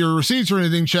ask to see your receipts or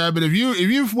anything, Chad, but if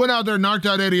you went out there and knocked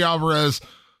out Eddie Alvarez,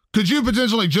 could you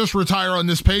potentially just retire on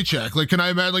this paycheck? Like, can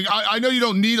I imagine, like, I know you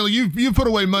don't need, like, you put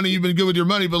away money, you've been good with your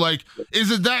money, but like, is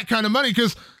it that kind of money?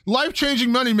 Because life-changing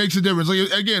money makes a difference.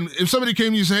 Like, again, if somebody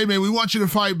came to you and say, hey man, we want you to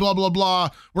fight, blah, blah,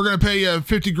 blah, we're going to pay you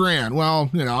 50 grand. Well,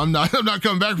 I'm not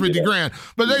coming back for 50 grand,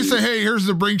 but they say, hey, here's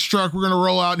the Brinks truck, we're going to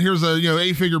roll out, and here's a,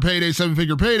 8-figure payday,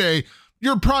 7-figure payday.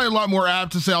 You're probably a lot more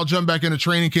apt to say, I'll jump back into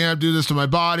training camp, do this to my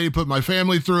body, put my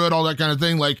family through it, all that kind of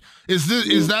thing. Like, is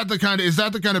that the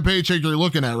kind of paycheck you're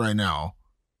looking at right now?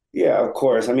 Yeah, of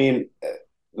course. I mean,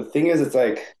 the thing is, it's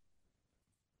like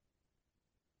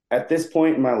at this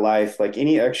point in my life, like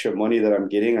any extra money that I'm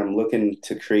getting, I'm looking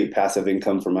to create passive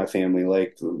income for my family,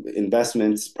 like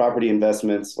investments, property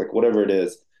investments, like whatever it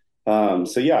is.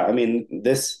 I mean,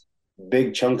 this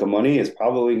big chunk of money is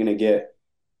probably going to get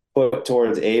put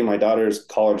towards my daughter's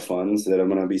college funds that I'm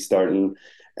going to be starting,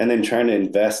 and then trying to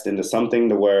invest into something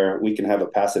to where we can have a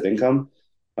passive income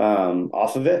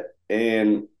off of it.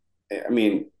 And I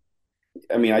mean,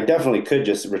 I definitely could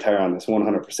just retire on this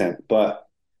 100%, but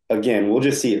again, we'll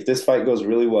just see if this fight goes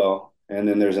really well, and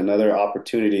then there's another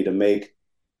opportunity to make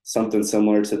something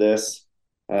similar to this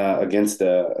against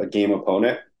a game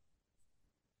opponent.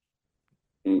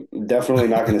 Definitely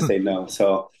not going to say no.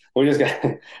 So we just got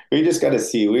to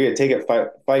see. We got to take it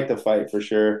fight to fight for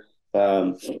sure.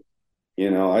 I'm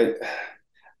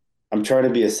trying to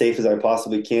be as safe as I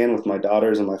possibly can with my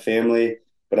daughters and my family,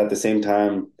 but at the same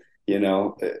time,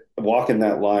 walking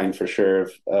that line for sure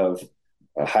of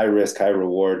a high risk, high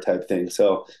reward type thing.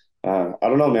 So I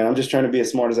don't know, man. I'm just trying to be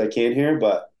as smart as I can here,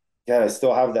 but yeah, I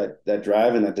still have that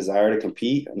drive and that desire to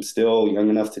compete. I'm still young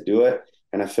enough to do it,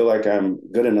 and I feel like I'm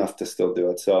good enough to still do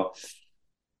it. So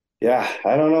Yeah,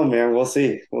 I don't know, man. We'll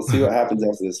see. We'll see what happens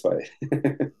after this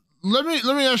fight. Let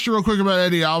me ask you real quick about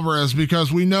Eddie Alvarez,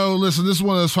 because we know, listen, this is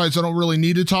one of those fights I don't really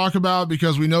need to talk about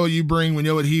because we know what you bring, we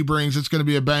know what he brings. It's going to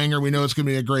be a banger. We know it's going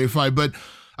to be a great fight. But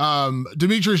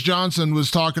Demetrius Johnson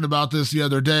was talking about this the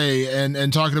other day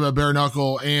and talking about bare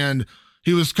knuckle, and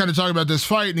he was kind of talking about this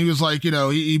fight, and he was like,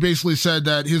 he basically said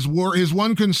that his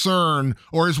one concern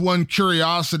or his one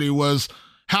curiosity was,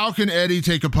 how can Eddie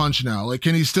take a punch now? Like,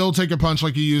 can he still take a punch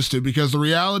like he used to? Because the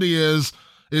reality is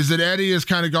that Eddie has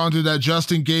kind of gone through that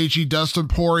Justin Gaethje, Dustin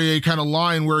Poirier kind of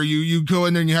line where you go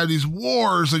in there and you have these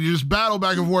wars and you just battle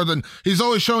back and forth, and he's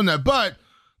always shown that. But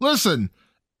listen,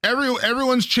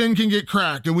 everyone's chin can get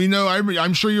cracked, and we know,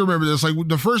 I'm sure you remember this, like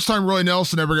the first time Roy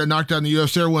Nelson ever got knocked out in the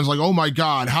UFC, everyone's like, oh my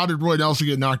God, how did Roy Nelson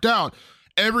get knocked out?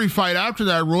 Every fight after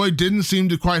that, Roy didn't seem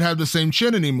to quite have the same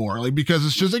chin anymore, like, because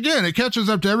it's just, again, it catches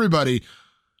up to everybody.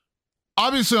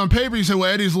 Obviously, on paper, you say,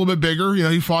 well, Eddie's a little bit bigger.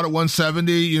 He fought at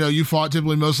 170. You fought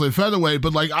typically mostly at featherweight.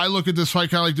 But, like, I look at this fight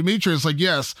kind of like Demetrius. Like,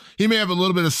 yes, he may have a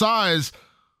little bit of size,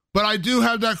 but I do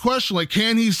have that question. Like,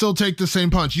 can he still take the same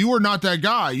punch? You were not that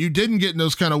guy. You didn't get in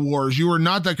those kind of wars. You were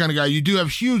not that kind of guy. You do have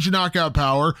huge knockout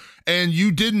power, and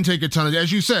you didn't take a ton of,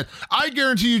 as you said. I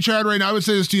guarantee you, Chad, right now, I would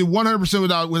say this to you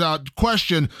 100% without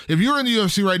question. If you were in the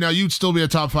UFC right now, you'd still be a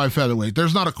top 5 featherweight.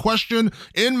 There's not a question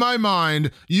in my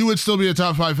mind. You would still be a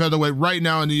top 5 featherweight right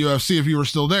now in the UFC if you were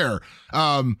still there.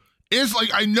 It's like,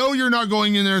 I know you're not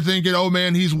going in there thinking, oh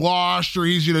man, he's washed or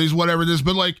he's whatever this,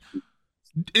 but like,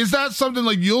 is that something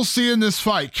like you'll see in this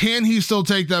fight? Can he still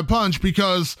take that punch?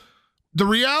 Because the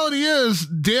reality is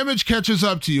damage catches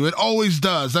up to you. It always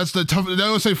does. That's the tough. They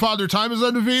always say Father Time is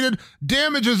undefeated.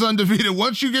 Damage is undefeated.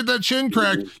 Once you get that chin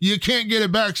crack, you can't get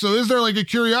it back. So is there like a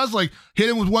curiosity, like hit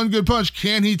him with one good punch?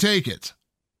 Can he take it?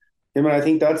 Yeah, man, I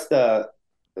think that's the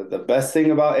best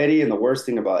thing about Eddie, and the worst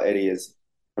thing about Eddie is,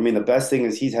 I mean, the best thing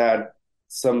is he's had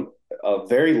a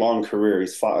very long career.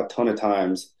 He's fought a ton of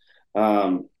times.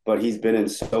 But he's been in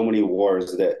so many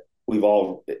wars that we've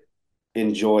all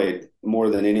enjoyed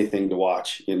more than anything to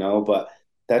watch, but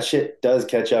that shit does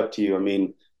catch up to you. I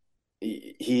mean,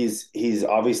 he's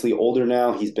obviously older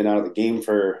now. He's been out of the game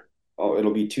for,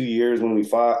 it'll be 2 years when we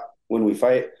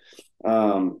fight.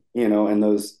 And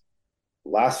those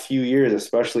last few years,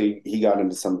 especially, he got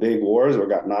into some big wars or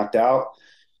got knocked out.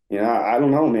 I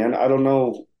don't know, man. I don't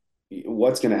know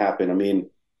what's going to happen. I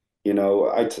mean,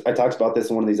 I talked about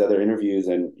this in one of these other interviews,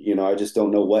 and, I just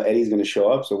don't know what Eddie's going to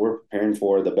show up. So we're preparing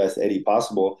for the best Eddie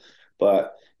possible.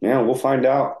 But, man, we'll find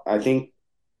out. I think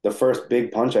the first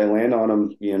big punch I land on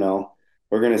him,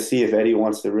 we're going to see if Eddie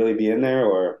wants to really be in there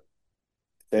or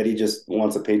if Eddie just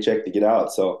wants a paycheck to get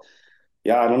out. So,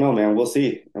 yeah, I don't know, man. We'll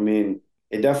see. I mean,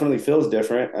 it definitely feels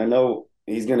different. I know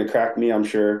he's going to crack me, I'm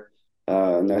sure.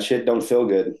 And that shit don't feel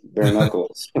good, bare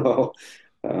knuckles. So,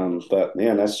 but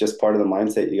man, that's just part of the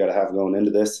mindset you got to have going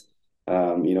into this.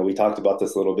 We talked about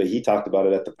this a little bit. He talked about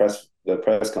it at the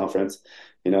press conference.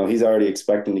 He's already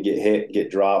expecting to get hit,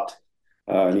 get dropped.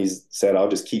 And he's said, I'll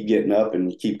just keep getting up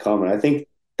and keep coming. I think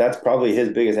that's probably his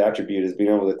biggest attribute, is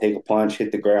being able to take a punch,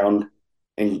 hit the ground,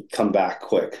 and come back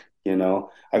quick.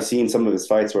 I've seen some of his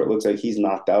fights where it looks like he's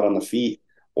knocked out on the feet,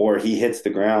 or he hits the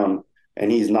ground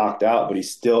and he's knocked out, but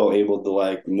he's still able to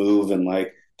like move and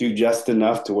like do just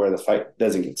enough to where the fight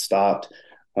doesn't get stopped,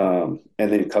 and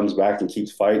then comes back and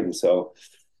keeps fighting. So,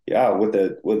 yeah, with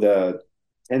the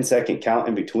 10-second count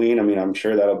in between, I mean, I'm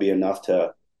sure that'll be enough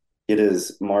to get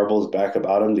his marbles back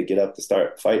about him to get up to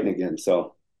start fighting again.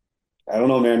 So, I don't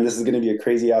know, man. This is going to be a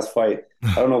crazy ass fight.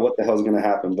 I don't know what the hell's going to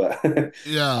happen, but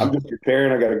Yeah, I'm just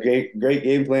preparing. I got a great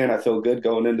game plan. I feel good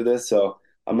going into this, so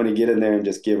I'm going to get in there and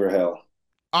just give her hell.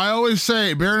 I always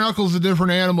say bare knuckles is a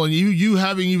different animal, and you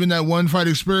having even that one fight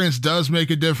experience does make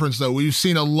a difference, though. We've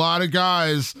seen a lot of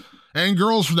guys and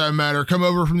girls, for that matter, come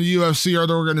over from the UFC or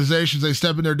other organizations. They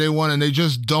step in there day one, and they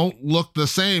just don't look the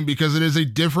same, because it is a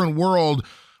different world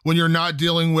when you're not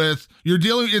dealing with,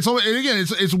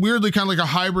 it's weirdly kind of like a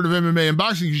hybrid of MMA and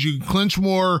boxing, because you can clinch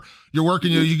more, you're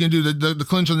working, you can do the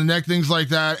clinch on the neck, things like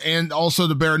that, and also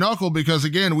the bare knuckle, because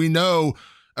again, we know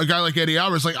a guy like Eddie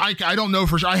Alvarez, like I don't know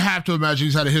for sure. I have to imagine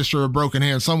he's had a history of a broken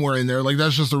hand somewhere in there. Like,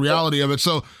 that's just the reality of it.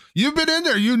 So you've been in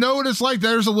there, you know what it's like.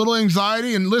 There's a little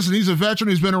anxiety, and listen, he's a veteran,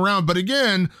 he's been around, but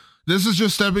again, this is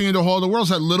just stepping into a whole other world.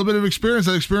 So that little bit of experience,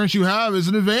 that experience you have is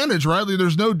an advantage, right? Like,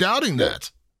 there's no doubting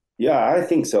that. Yeah, I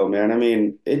think so, man. I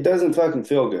mean, it doesn't fucking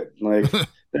feel good. Like,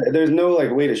 there's no like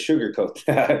way to sugarcoat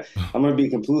that. I'm gonna be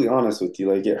completely honest with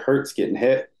you. Like, it hurts getting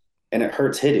hit, and it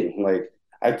hurts hitting. Like,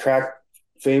 I cracked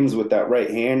Fames with that right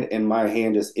hand, and my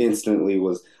hand just instantly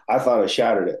I thought I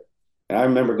shattered it. And I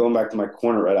remember going back to my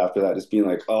corner right after that, just being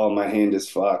like, oh, my hand is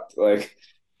fucked. Like,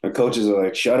 The coaches are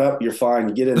like, shut up, you're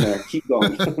fine, get in there, keep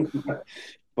going.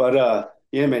 But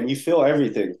yeah, man, you feel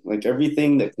everything. Like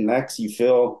everything that connects, you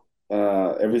feel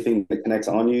everything that connects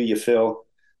on you, you feel.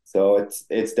 So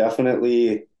it's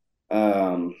definitely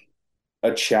um,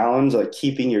 a challenge, like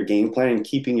keeping your game plan and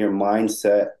keeping your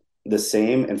mindset the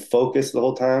same and focused the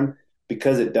whole time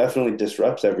because it definitely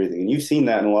disrupts everything. And you've seen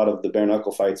that in a lot of the bare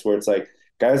knuckle fights where it's like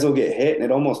guys will get hit and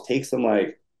it almost takes them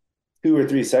like 2 or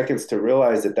 3 seconds to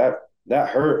realize that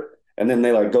hurt, and then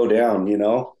they like go down,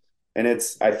 and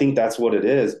I think that's what it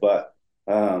is. But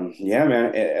yeah,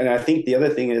 man. And I think the other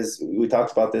thing is we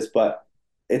talked about this, but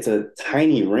it's a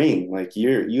tiny ring. Like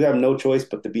you have no choice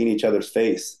but to be in each other's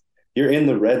face. You're in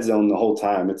the red zone the whole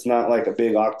time. It's not like a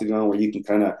big octagon where you can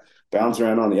kind of bounce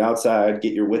around on the outside,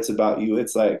 get your wits about you.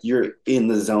 It's like you're in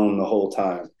the zone the whole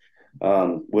time,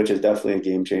 which is definitely a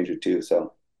game changer too.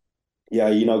 So yeah,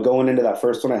 going into that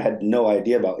first one, I had no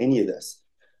idea about any of this.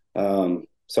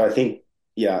 So I think,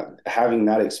 yeah, having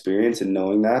that experience and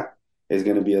knowing that is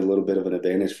going to be a little bit of an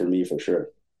advantage for me for sure.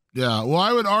 Yeah, well,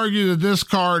 I would argue that this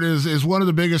card is one of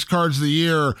the biggest cards of the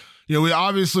year. We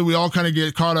all kind of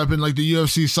get caught up in like the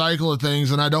UFC cycle of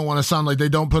things, and I don't want to sound like they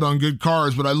don't put on good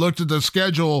cards, but I looked at the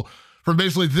schedule from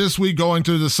basically this week going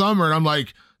through the summer, and I'm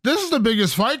like, this is the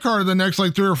biggest fight card of the next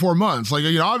like 3 or 4 months. Like,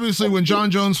 obviously when John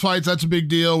Jones fights, that's a big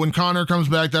deal. When Conor comes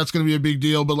back, that's going to be a big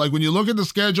deal. But like when you look at the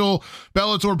schedule,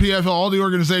 Bellator, PFL, all the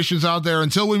organizations out there,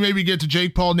 until we maybe get to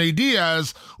Jake Paul, Nate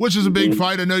Diaz, which is a big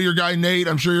fight. I know your guy Nate,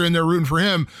 I'm sure you're in there rooting for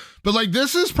him. But like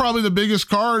this is probably the biggest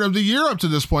card of the year up to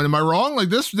this point. Am I wrong? Like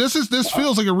this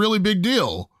feels like a really big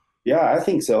deal. Yeah, I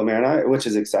think so, man. Which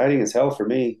is exciting as hell for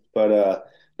me. But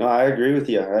no, I agree with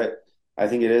you. I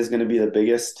think it is going to be the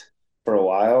biggest for a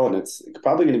while, and it's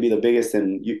probably going to be the biggest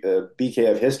in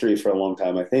BKF history for a long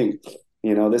time. I think,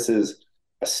 this is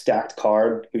a stacked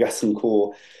card. We got some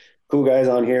cool guys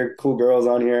on here, cool girls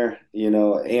on here,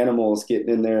 animals getting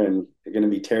in there, and they're going to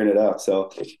be tearing it up.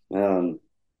 So,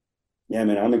 yeah,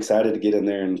 man, I'm excited to get in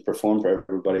there and perform for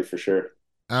everybody for sure.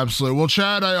 Absolutely. Well,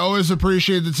 Chad, I always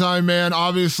appreciate the time, man.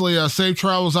 Obviously, safe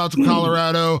travels out to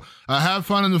Colorado. Have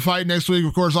fun in the fight next week.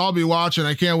 Of course, I'll be watching.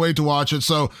 I can't wait to watch it.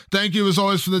 So thank you as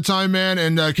always for the time, man.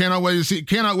 And cannot wait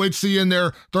to see you in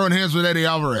there throwing hands with Eddie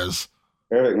Alvarez.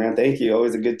 Perfect, man. Thank you.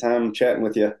 Always a good time chatting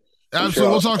with you. Absolutely. Sure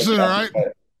we'll talk soon. All right.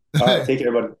 All right. Take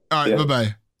care, buddy. All right.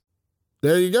 Bye-bye.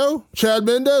 There you go. Chad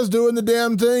Mendes doing the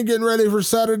damn thing, getting ready for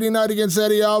Saturday night against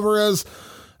Eddie Alvarez.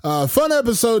 Fun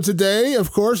episode today,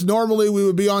 of course. Normally we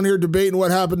would be on here debating what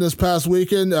happened this past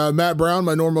weekend. Matt Brown,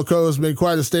 my normal co-host, made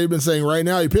quite a statement saying right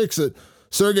now he picks it.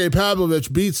 Sergey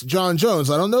Pavlovich beats John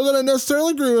Jones. I don't know that I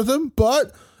necessarily agree with him,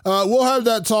 but we'll have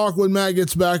that talk when Matt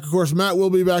gets back. Of course, Matt will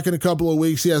be back in a couple of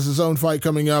weeks. He has his own fight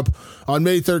coming up on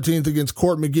May 13th against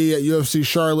Court McGee at UFC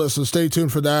Charlotte, so stay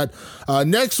tuned for that.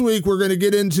 Next week, we're going to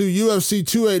get into UFC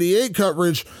 288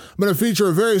 coverage. I'm going to feature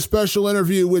a very special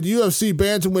interview with UFC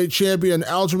bantamweight champion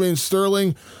Aljamain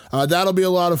Sterling. That'll be a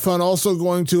lot of fun. Also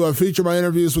going to feature my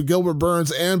interviews with Gilbert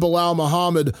Burns and Bilal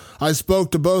Muhammad. I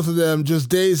spoke to both of them just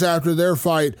days after their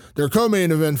fight, their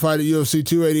co-main event fight at UFC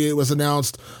 288 was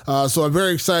announced. So I'm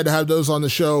very excited to have those on the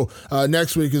show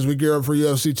next week as we gear up for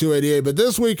UFC 288. But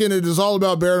this weekend, it is all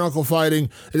about bare knuckle fighting.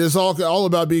 It is all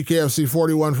about BKFC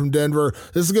 41 from Denver.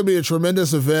 This is going to be a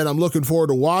tremendous event. I'm looking forward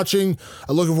to watching.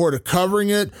 I'm looking forward to covering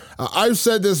it. I've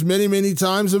said this many, many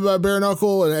times about bare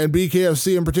knuckle and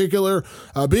BKFC in particular.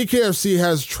 BKFC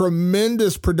has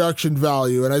tremendous production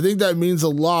value, and I think that means a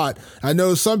lot. I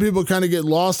know some people kind of get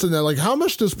lost in that, like, how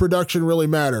much does production really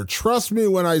matter? Trust me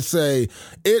when I say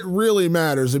it really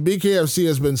matters, and BKFC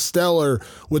has been stellar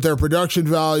with their production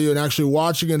value and actually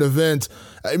watching an event.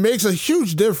 It makes a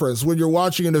huge difference when you're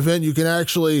watching an event. You can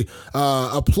actually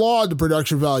applaud the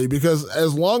production value, because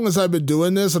as long as I've been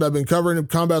doing this and I've been covering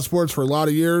combat sports for a lot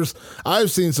of years, I've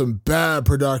seen some bad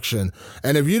production.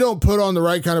 And if you don't put on the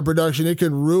right kind of production, it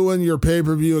can ruin your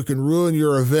pay-per-view. It can ruin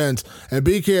your event. And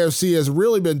BKFC has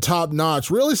really been top-notch,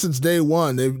 really since day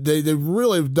one. They've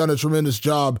really done a tremendous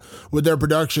job with their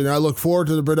production. I look forward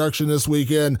to the production this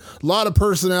weekend. A lot of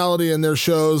personality in their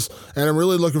shows, and I'm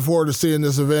really looking forward to seeing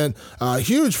this event.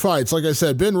 Huge fights. Like I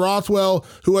said, Ben Rothwell,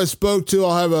 who I spoke to,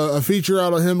 I'll have a feature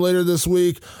out on him later this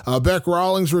week. Beck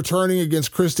Rawlings returning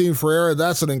against Christine Ferreira.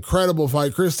 That's an incredible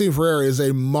fight. Christine Ferreira is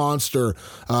a monster.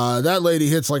 That lady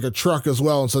hits like a truck as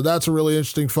well, and so that's a really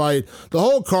interesting fight. The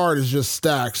whole card is just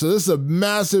stacked. So this is a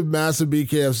massive, massive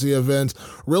BKFC event.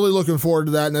 Really looking forward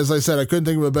to that. And as I said, I couldn't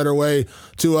think of a better way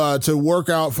to work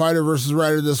out fighter versus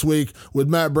writer this week with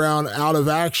Matt Brown out of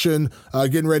action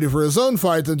getting ready for his own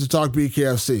fight than to talk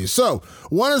BKFC. So,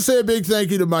 want to say a big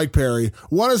thank you to Mike Perry.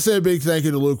 Want to say a big thank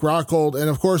you to Luke Rockhold. And,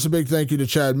 of course, a big thank you to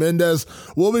Chad Mendes.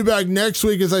 We'll be back next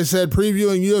week, as I said,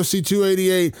 previewing UFC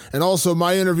 288 and also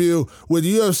my interview with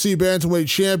UFC bantamweight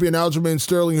champion Aljamain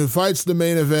Sterling, who fights the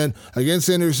main event against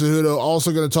Henry Cejudo.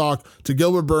 Also going to talk to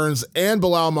Gilbert Burns and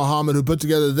Bilal Muhammad, who put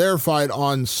together their fight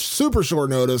on super short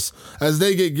notice as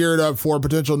they get geared up for a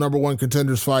potential number one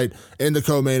contenders fight in the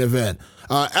co-main event.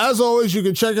 As always, you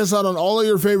can check us out on all of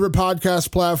your favorite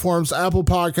podcast platforms, Apple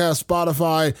Podcasts,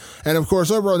 Spotify, and of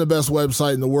course over on the best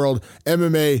website in the world,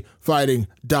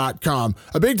 MMAfighting.com.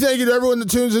 A big thank you to everyone that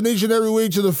tunes in each and every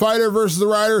week to The Fighter versus The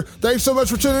Writer. Thanks so much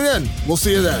for tuning in. We'll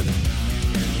see you then.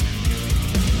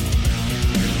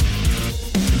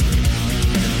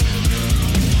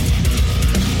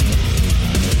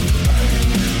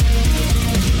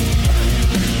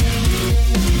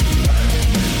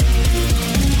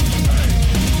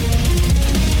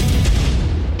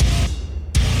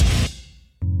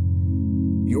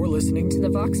 Listening to the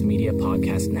Vox Media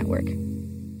Podcast Network.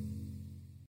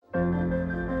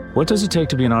 What does it take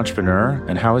to be an entrepreneur,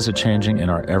 and how is it changing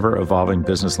in our ever-evolving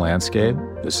business landscape?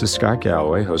 This is Scott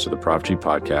Galloway, host of the Prop G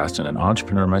podcast and an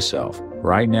entrepreneur myself.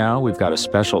 Right now, we've got a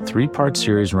special 3-part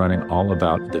series running all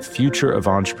about the future of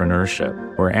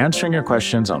entrepreneurship. We're answering your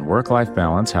questions on work-life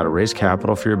balance, how to raise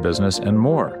capital for your business, and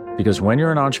more. Because when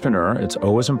you're an entrepreneur, it's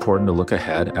always important to look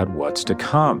ahead at what's to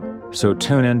come. So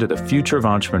tune in to the Future of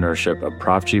Entrepreneurship, a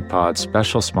Prop G Pod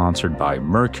special sponsored by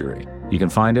Mercury. You can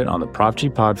find it on the Prop G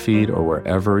Pod feed or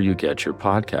wherever you get your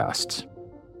podcasts.